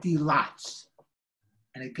empty lots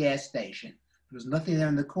and a gas station. There was nothing there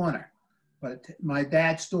in the corner. But my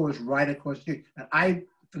dad's store was right across the street. And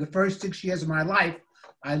for the first 6 years of my life,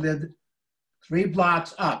 I lived 3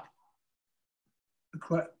 blocks up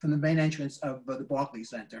from the main entrance of the Barclays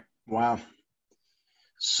Center. Wow.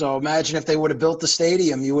 So imagine if they would have built the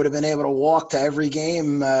stadium, you would have been able to walk to every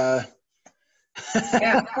game. Yeah.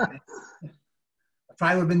 I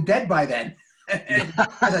probably would have been dead by then.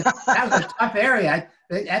 that was a tough area.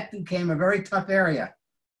 That became a very tough area.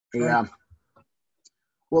 Yeah.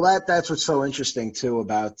 Well, that's what's so interesting too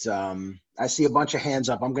about. I see a bunch of hands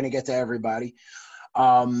up. I'm going to get to everybody.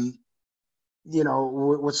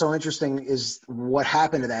 What's so interesting is what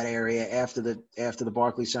happened to that area after the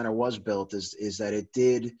Barclays Center was built. Is that it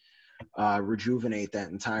did rejuvenate that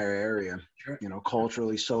entire area. Sure.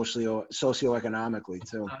 Culturally, socioeconomically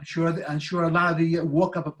too. I'm sure a lot of the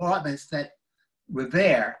walk-up apartments that were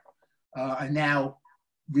there are now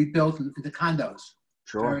rebuilt into condos.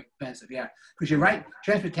 Sure. Very expensive, yeah. Because you're right,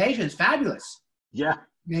 transportation is fabulous. Yeah. I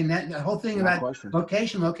mean, the whole thing about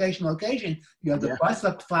location. You have the bus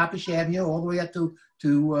up to Flatbush Avenue all the way up to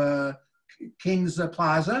Kings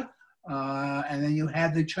Plaza, and then you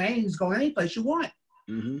have the trains going any place you want.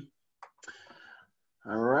 Mm-hmm.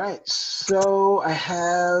 All right. So I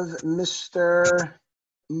have Mr.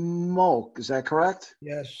 Molk. Is that correct?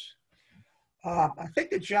 Yes. I think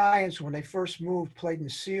the Giants, when they first moved, played in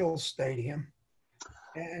Seals Stadium.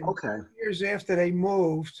 And years after they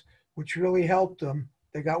moved, which really helped them,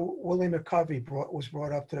 they got Willie McCovey was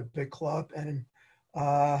brought up to the big club, and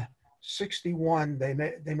in '61 they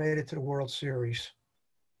made it to the World Series.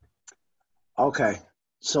 Okay,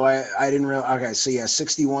 so I didn't realize. Okay, so yeah,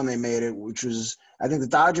 '61 they made it, which was, I think the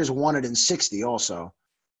Dodgers won it in '60 also.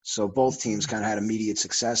 So both teams kind of had immediate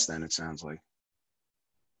success then, it sounds like.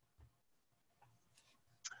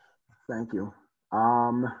 Thank you.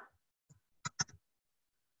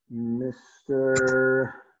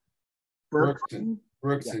 Mr. Berkson,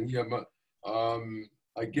 yeah, but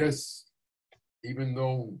I guess even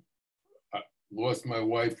though I lost my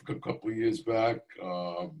wife a couple of years back,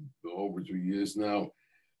 over 2 years now,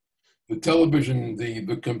 the television,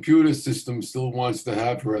 the computer system still wants to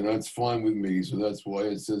have her, and that's fine with me. So that's why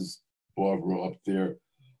it says Barbara up there.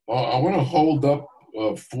 I want to hold up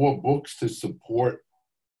 4 books to support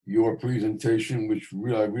your presentation, which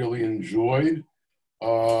I really enjoyed.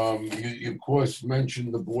 You of course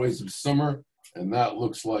mentioned The Boys of Summer, and that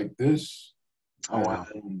looks like this. Oh wow!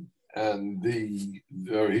 And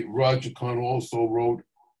Roger Connell also wrote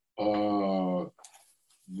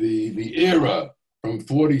the era from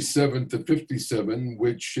 47 to 57,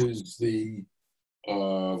 which is the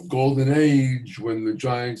golden age when the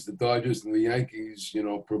Giants, the Dodgers, and the Yankees,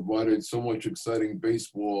 provided so much exciting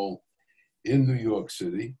baseball in New York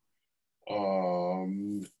City.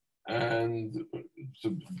 And it's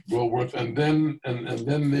well worth. And then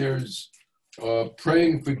there's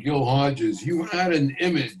praying for Gil Hodges, you had an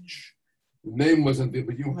image. The name wasn't there,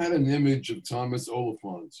 but you had an image of Thomas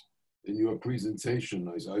Oliphant in your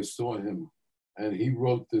presentation. I saw him, and he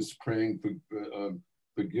wrote this praying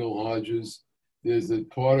for Gil Hodges. There's a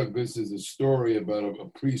part of this is a story about a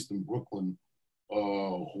priest in Brooklyn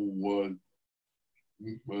who,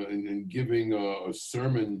 in giving a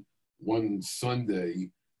sermon one Sunday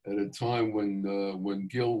at a time when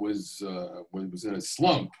Gil was in a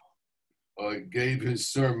slump, gave his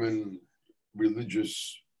sermon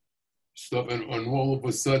religious stuff, and all of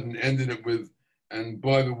a sudden ended it with, and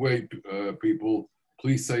by the way, people,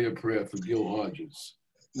 please say a prayer for Gil Hodges.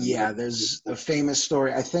 Yeah, there's a famous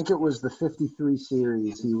story. I think it was the 53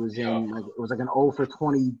 series. He was in, like, it was like an 0 for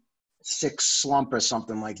 26 slump or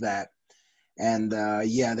something like that. And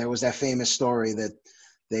yeah, there was that famous story that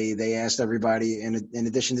they asked everybody, in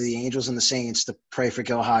addition to the angels and the saints, to pray for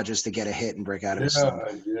Gil Hodges to get a hit and break out of his slump.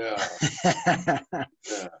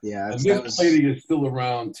 Yeah. And this lady is still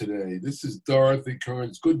around today. This is Dorothy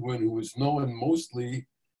Kearns Goodwin, who is known mostly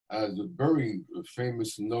as a very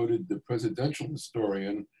famous, noted presidential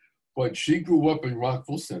historian, but she grew up in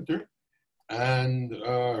Rockville Center, and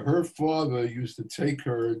her father used to take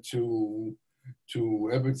her to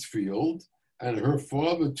Ebbets Field, and her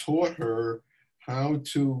father taught her how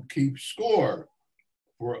to keep score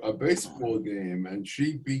for a baseball game, and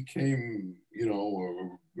she became, a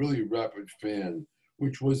really rapid fan,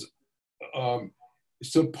 which was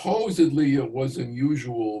supposedly it was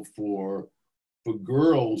unusual for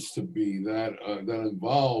girls to be that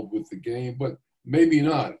involved with the game, but maybe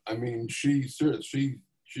not. I mean, she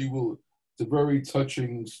will. It's a very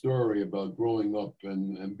touching story about growing up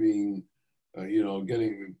and being,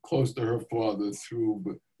 getting close to her father through.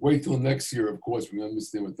 But wait till next year, of course, we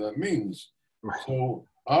understand what that means. So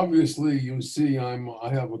obviously, you see, I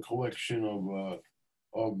have a collection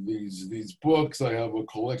of these books. I have a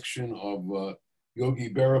collection of Yogi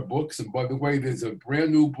Berra books, and by the way, there's a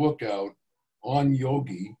brand new book out on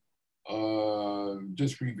Yogi,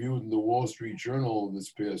 just reviewed in the Wall Street Journal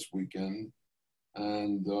this past weekend.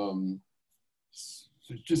 And it's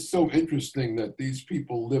just so interesting that these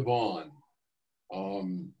people live on.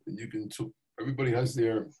 Everybody has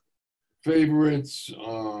their favorites.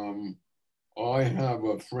 I have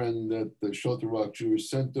a friend at the Shelter Rock Jewish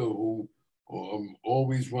Center who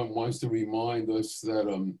always wants to remind us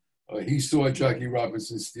that he saw Jackie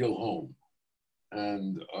Robinson steal home.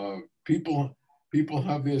 And people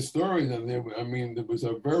have their stories, and there was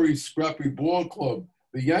a very scrappy ball club.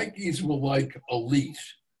 The Yankees were like elite,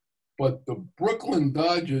 but the Brooklyn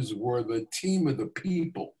Dodgers were the team of the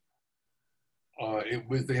people.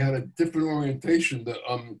 They had a different orientation.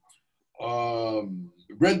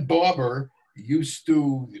 Red Barber used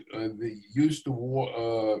to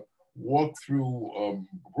walk through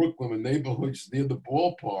Brooklyn and neighborhoods near the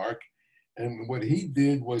ballpark, and what he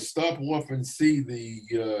did was stop off and see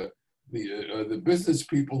the business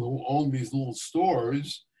people who own these little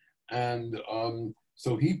stores, and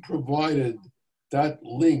so he provided that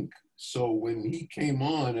link. So when he came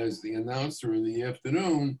on as the announcer in the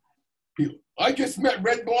afternoon, I just met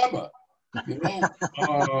Red Barber.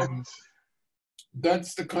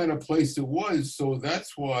 That's the kind of place it was. So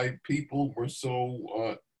that's why people were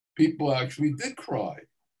so. People actually did cry,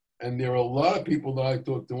 and there are a lot of people that I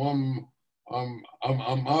talked to. I'm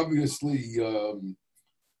obviously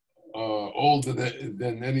older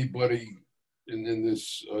than anybody in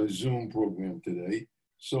this Zoom program today.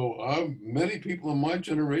 So many people in my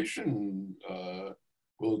generation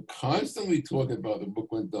will constantly talk about the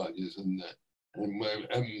Brooklyn Dodgers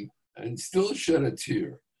and still shed a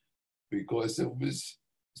tear, because it was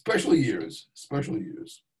special years.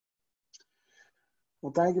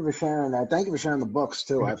 Well, thank you for sharing that. Thank you for sharing the books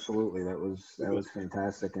too. Absolutely, that was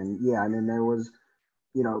fantastic. And yeah, I mean, there was,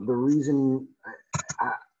 the reason,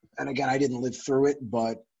 and again, I didn't live through it,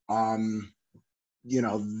 but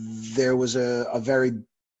there was a very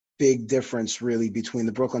big difference really between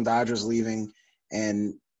the Brooklyn Dodgers leaving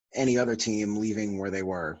and any other team leaving where they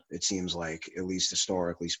were. It seems like, at least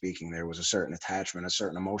historically speaking, there was a certain attachment, a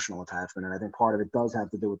certain emotional attachment. And I think part of it does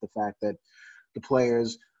have to do with the fact that the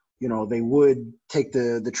players, they would take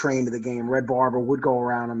the train to the game. Red Barber would go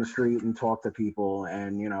around on the street and talk to people.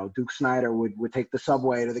 And, Duke Snyder would take the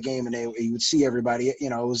subway to the game, and you would see everybody.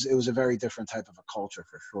 It was a very different type of a culture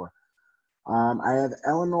for sure. I have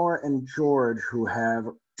Eleanor and George who have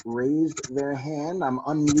raised their hand. I'm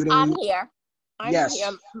unmuting. I'm here. Yes. Here.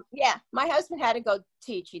 Yeah, my husband had to go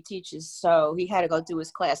teach. He teaches, so he had to go do his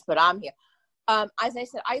class, but I'm here. As I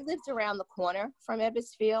said, I lived around the corner from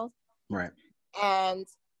Ebbets Field. Right. And,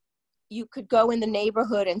 you could go in the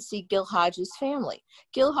neighborhood and see Gil Hodges' family.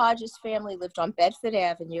 Gil Hodges' family lived on Bedford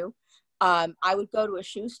Avenue. I would go to a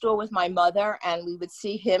shoe store with my mother, and we would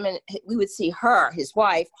see him, and we would see her, his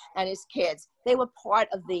wife, and his kids. They were part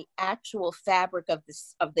of the actual fabric of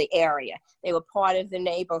the area. They were part of the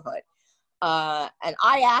neighborhood. And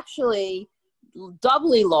I actually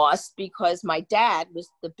doubly lost because my dad was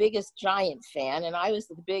the biggest Giant fan, and I was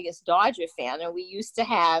the biggest Dodger fan, and we used to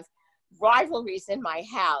have rivalries in my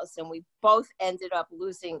house, and we both ended up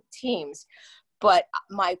losing teams. But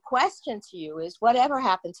my question to you is, whatever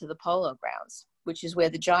happened to the Polo Grounds, which is where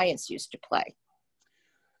the Giants used to play?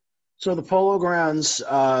 So the Polo Grounds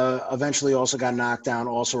eventually also got knocked down,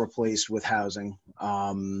 also replaced with housing.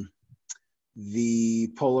 The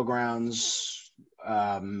Polo Grounds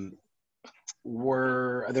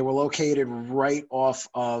were located right off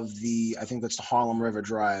of I think that's the Harlem River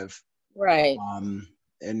Drive. Right.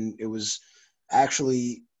 And it was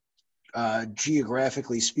actually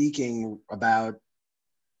geographically speaking, about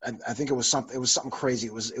I think it was something crazy.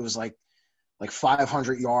 It was like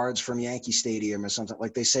 500 yards from Yankee Stadium or something.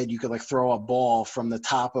 Like they said, you could like throw a ball from the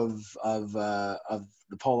top of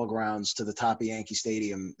the Polo Grounds to the top of Yankee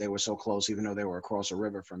Stadium. They were so close, even though they were across a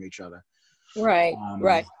river from each other. Right.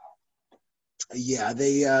 Right. Yeah,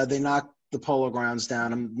 they knocked the Polo Grounds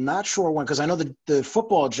down. I'm not sure when, because I know the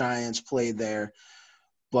football Giants played there.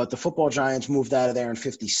 But the football Giants moved out of there in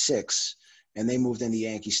 '56, and they moved into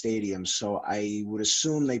Yankee Stadium. So I would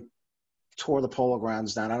assume they tore the Polo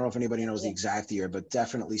Grounds down. I don't know if anybody knows the exact year, but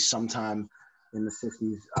definitely sometime in the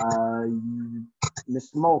 '60s.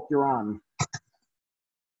 Mr. Molk, you're on.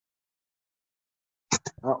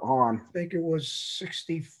 Oh, hold on. I think it was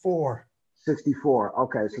 64. 64.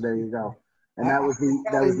 Okay, so there you go. And that was the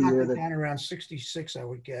year that down around 66, I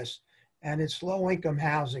would guess. And it's low-income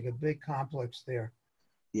housing, a big complex there.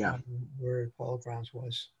 Yeah. Where Polo Grounds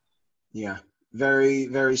was. Yeah. Very,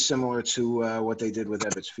 very similar to what they did with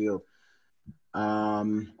Ebbets Field.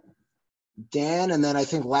 Dan, and then I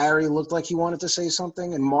think Larry looked like he wanted to say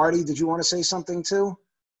something. And Marty, did you want to say something too?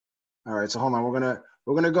 All right, so hold on.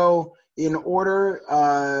 We're gonna go in order.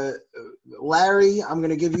 Larry, I'm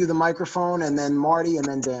gonna give you the microphone, and then Marty, and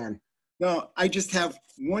then Dan. No, I just have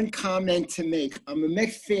one comment to make. I'm a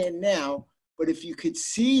Mets fan now, but if you could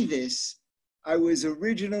see this, I was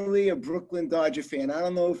originally a Brooklyn Dodger fan. I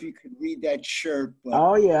don't know if you could read that shirt, but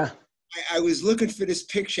oh yeah, I was looking for this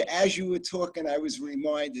picture as you were talking. I was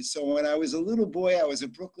reminded. So when I was a little boy, I was a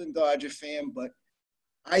Brooklyn Dodger fan, but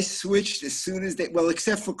I switched as soon as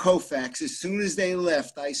except for Koufax, as soon as they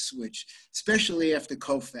left, I switched, especially after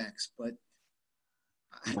Koufax. But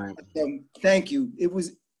right. Thank you. It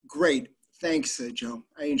was great. Thanks, Joe.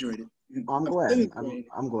 I enjoyed it. I'm glad.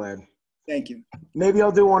 I'm glad. Thank you. Maybe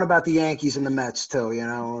I'll do one about the Yankees and the Mets too, you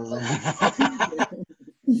know.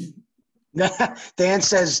 Dan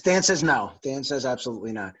says no. Dan says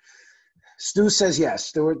absolutely not. Stu says yes.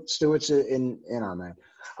 Stuart's in on that.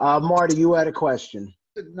 Marty, you had a question.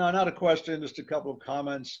 No, not a question, just a couple of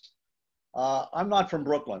comments. I'm not from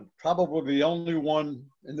Brooklyn, probably the only one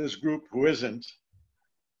in this group who isn't.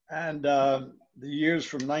 And the years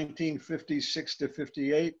from 1956 to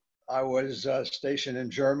 58, I was stationed in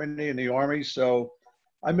Germany in the Army, so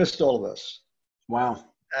I missed all this. Wow.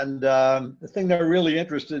 And the thing that really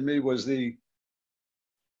interested me was the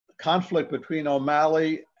conflict between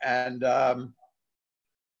O'Malley and, I'm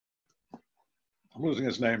losing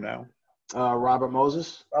his name now. Robert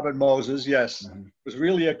Moses? Robert Moses, yes. Mm-hmm. It was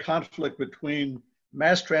really a conflict between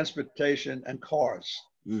mass transportation and cars.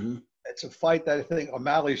 Mm-hmm. It's a fight that I think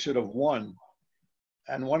O'Malley should have won.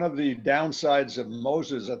 And one of the downsides of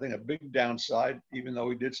Moses, I think a big downside, even though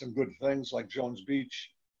he did some good things like Jones Beach,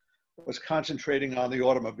 was concentrating on the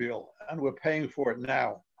automobile. And we're paying for it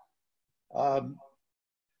now.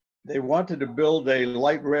 They wanted to build a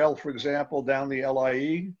light rail, for example, down the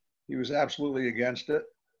LIE. He was absolutely against it.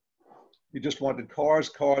 He just wanted cars,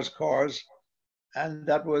 cars, cars. And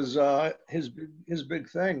that was his big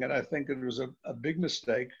thing. And I think it was a big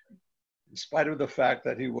mistake, in spite of the fact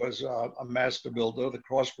that he was a master builder. The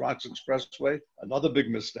Cross Bronx Expressway, another big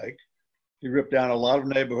mistake. He ripped down a lot of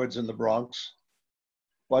neighborhoods in the Bronx.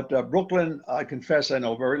 But Brooklyn, I confess, I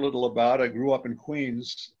know very little about. I grew up in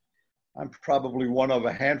Queens. I'm probably one of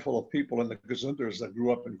a handful of people in the Gazunters that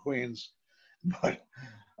grew up in Queens. But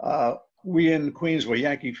we in Queens were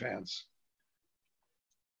Yankee fans.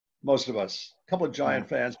 Most of us. A couple of Giant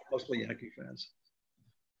fans, mostly Yankee fans.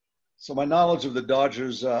 So my knowledge of the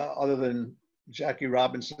Dodgers, other than Jackie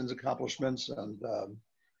Robinson's accomplishments and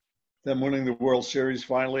them winning the World Series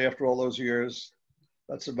finally after all those years,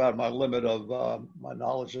 that's about my limit of my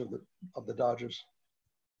knowledge of the Dodgers.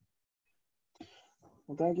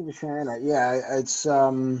 Well, thank you for sharing that. Yeah,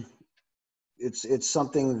 it's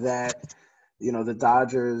something that, you know, the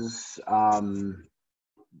Dodgers. I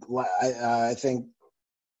think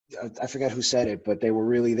I forget who said it, but they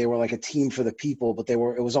were like a team for the people. But it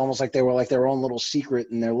was almost like they were like their own little secret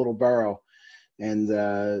in their little borough, and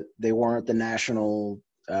they weren't the national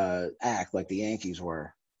act like the Yankees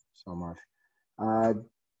were so much.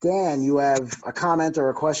 Dan, you have a comment or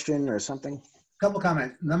a question or something? Couple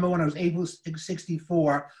comments. Number one, I was April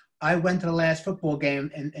 64. I went to the last football game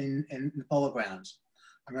in the Polo Grounds.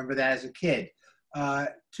 I remember that as a kid.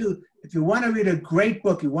 Two, if you want to read a great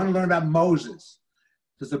book, you want to learn about Moses,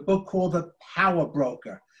 there's a book called The Power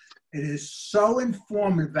Broker. It is so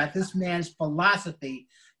informative about this man's philosophy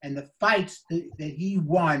and the fights that he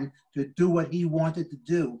won to do what he wanted to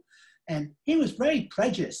do. And he was very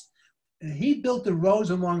prejudiced. He built the roads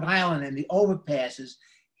in Long Island and the overpasses.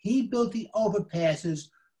 He built the overpasses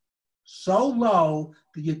so low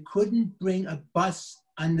that you couldn't bring a bus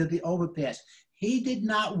under the overpass. He did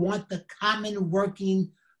not want the common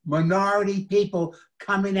working minority people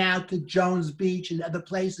coming out to Jones Beach and other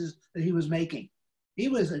places that he was making. He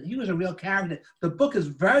was a real character. The book is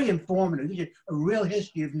very informative. It gives you a real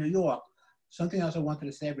history of New York. Something else I wanted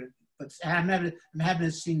to say, but I'm having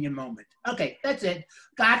a senior moment. Okay, that's it.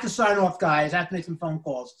 I have to sign off, guys. I have to make some phone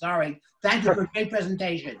calls. Sorry. Thank you for a great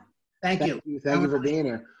presentation. Thank you. Thank you for being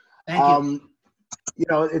here. Thank you. You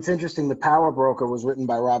know, it's interesting. The Power Broker was written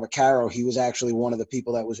by Robert Caro. He was actually one of the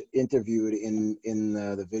people that was interviewed in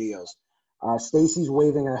the videos. Stacy's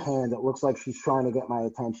waving her hand. It looks like she's trying to get my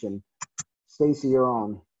attention. Stacy, you're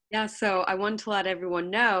on. Yeah, so I wanted to let everyone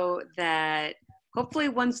know that hopefully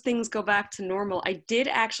once things go back to normal, I did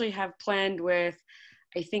actually have planned with,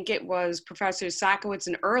 I think it was Professors Sakowitz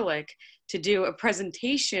and Ehrlich, to do a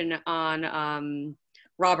presentation on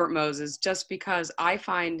Robert Moses, just because I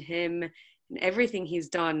find him and everything he's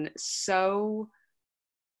done so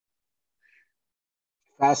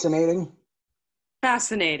fascinating.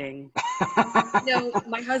 You know,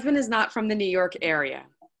 my husband is not from the New York area.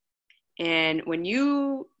 And when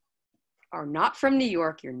you are not from New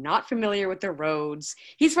York, you're not familiar with the roads.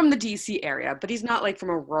 He's from the DC area, but he's not like from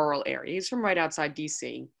a rural area. He's from right outside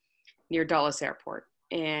DC, near Dulles Airport.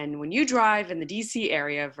 And when you drive in the DC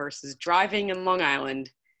area versus driving in Long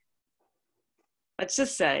Island, let's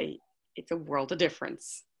just say it's a world of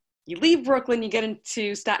difference. You leave Brooklyn, you get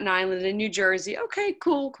into Staten Island and New Jersey. Okay,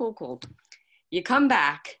 cool. You come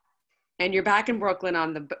back and you're back in Brooklyn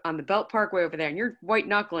on the Belt Parkway over there, and you're white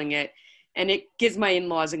knuckling it, and it gives my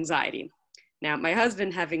in-laws anxiety. Now, my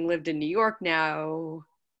husband, having lived in New York now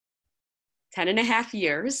 10 and a half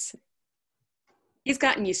years, he's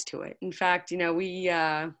gotten used to it. In fact, you know, we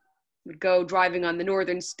would go driving on the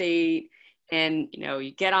northern state, and, you know,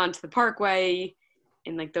 you get onto the parkway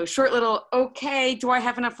and like those short little, okay, do I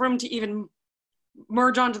have enough room to even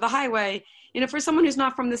merge onto the highway? You know, for someone who's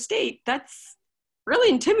not from the state, that's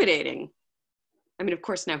really intimidating. I mean, of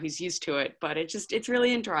course, now he's used to it, but it's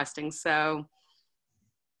really interesting. So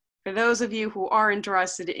for those of you who are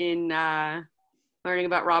interested in learning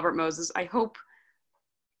about Robert Moses, I hope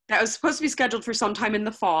that was supposed to be scheduled for sometime in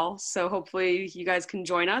the fall. So hopefully you guys can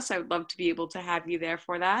join us. I would love to be able to have you there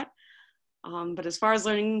for that. But as far as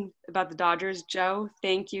learning about the Dodgers, Joe,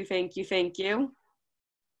 thank you.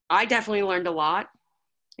 I definitely learned a lot.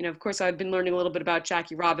 You know, of course, I've been learning a little bit about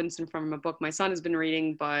Jackie Robinson from a book my son has been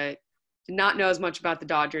reading, but did not know as much about the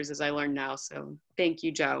Dodgers as I learned now. So thank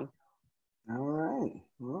you, Joe. All right.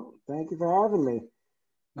 Well, thank you for having me.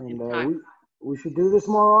 And we should do this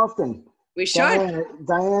more often. We should.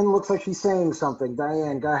 Diane looks like she's saying something.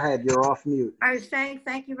 Diane, go ahead. You're off mute. I was saying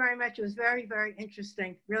thank you very much. It was very, very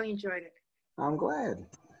interesting. Really enjoyed it. I'm glad.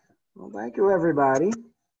 Well, thank you, everybody.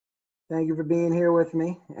 Thank you for being here with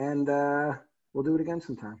me. And we'll do it again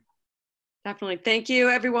sometime. Definitely. Thank you,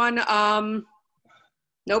 everyone.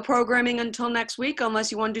 No programming until next week,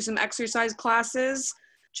 unless you want to do some exercise classes.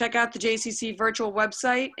 Check out the JCC virtual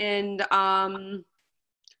website. And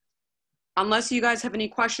unless you guys have any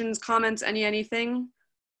questions, comments, anything,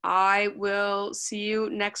 I will see you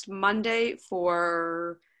next Monday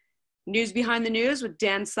for News Behind the News with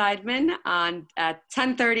Dan Seidman at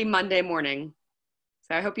 10:30 Monday morning.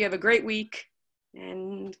 So I hope you have a great week.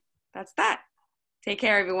 And that's that. Take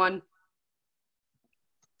care, everyone.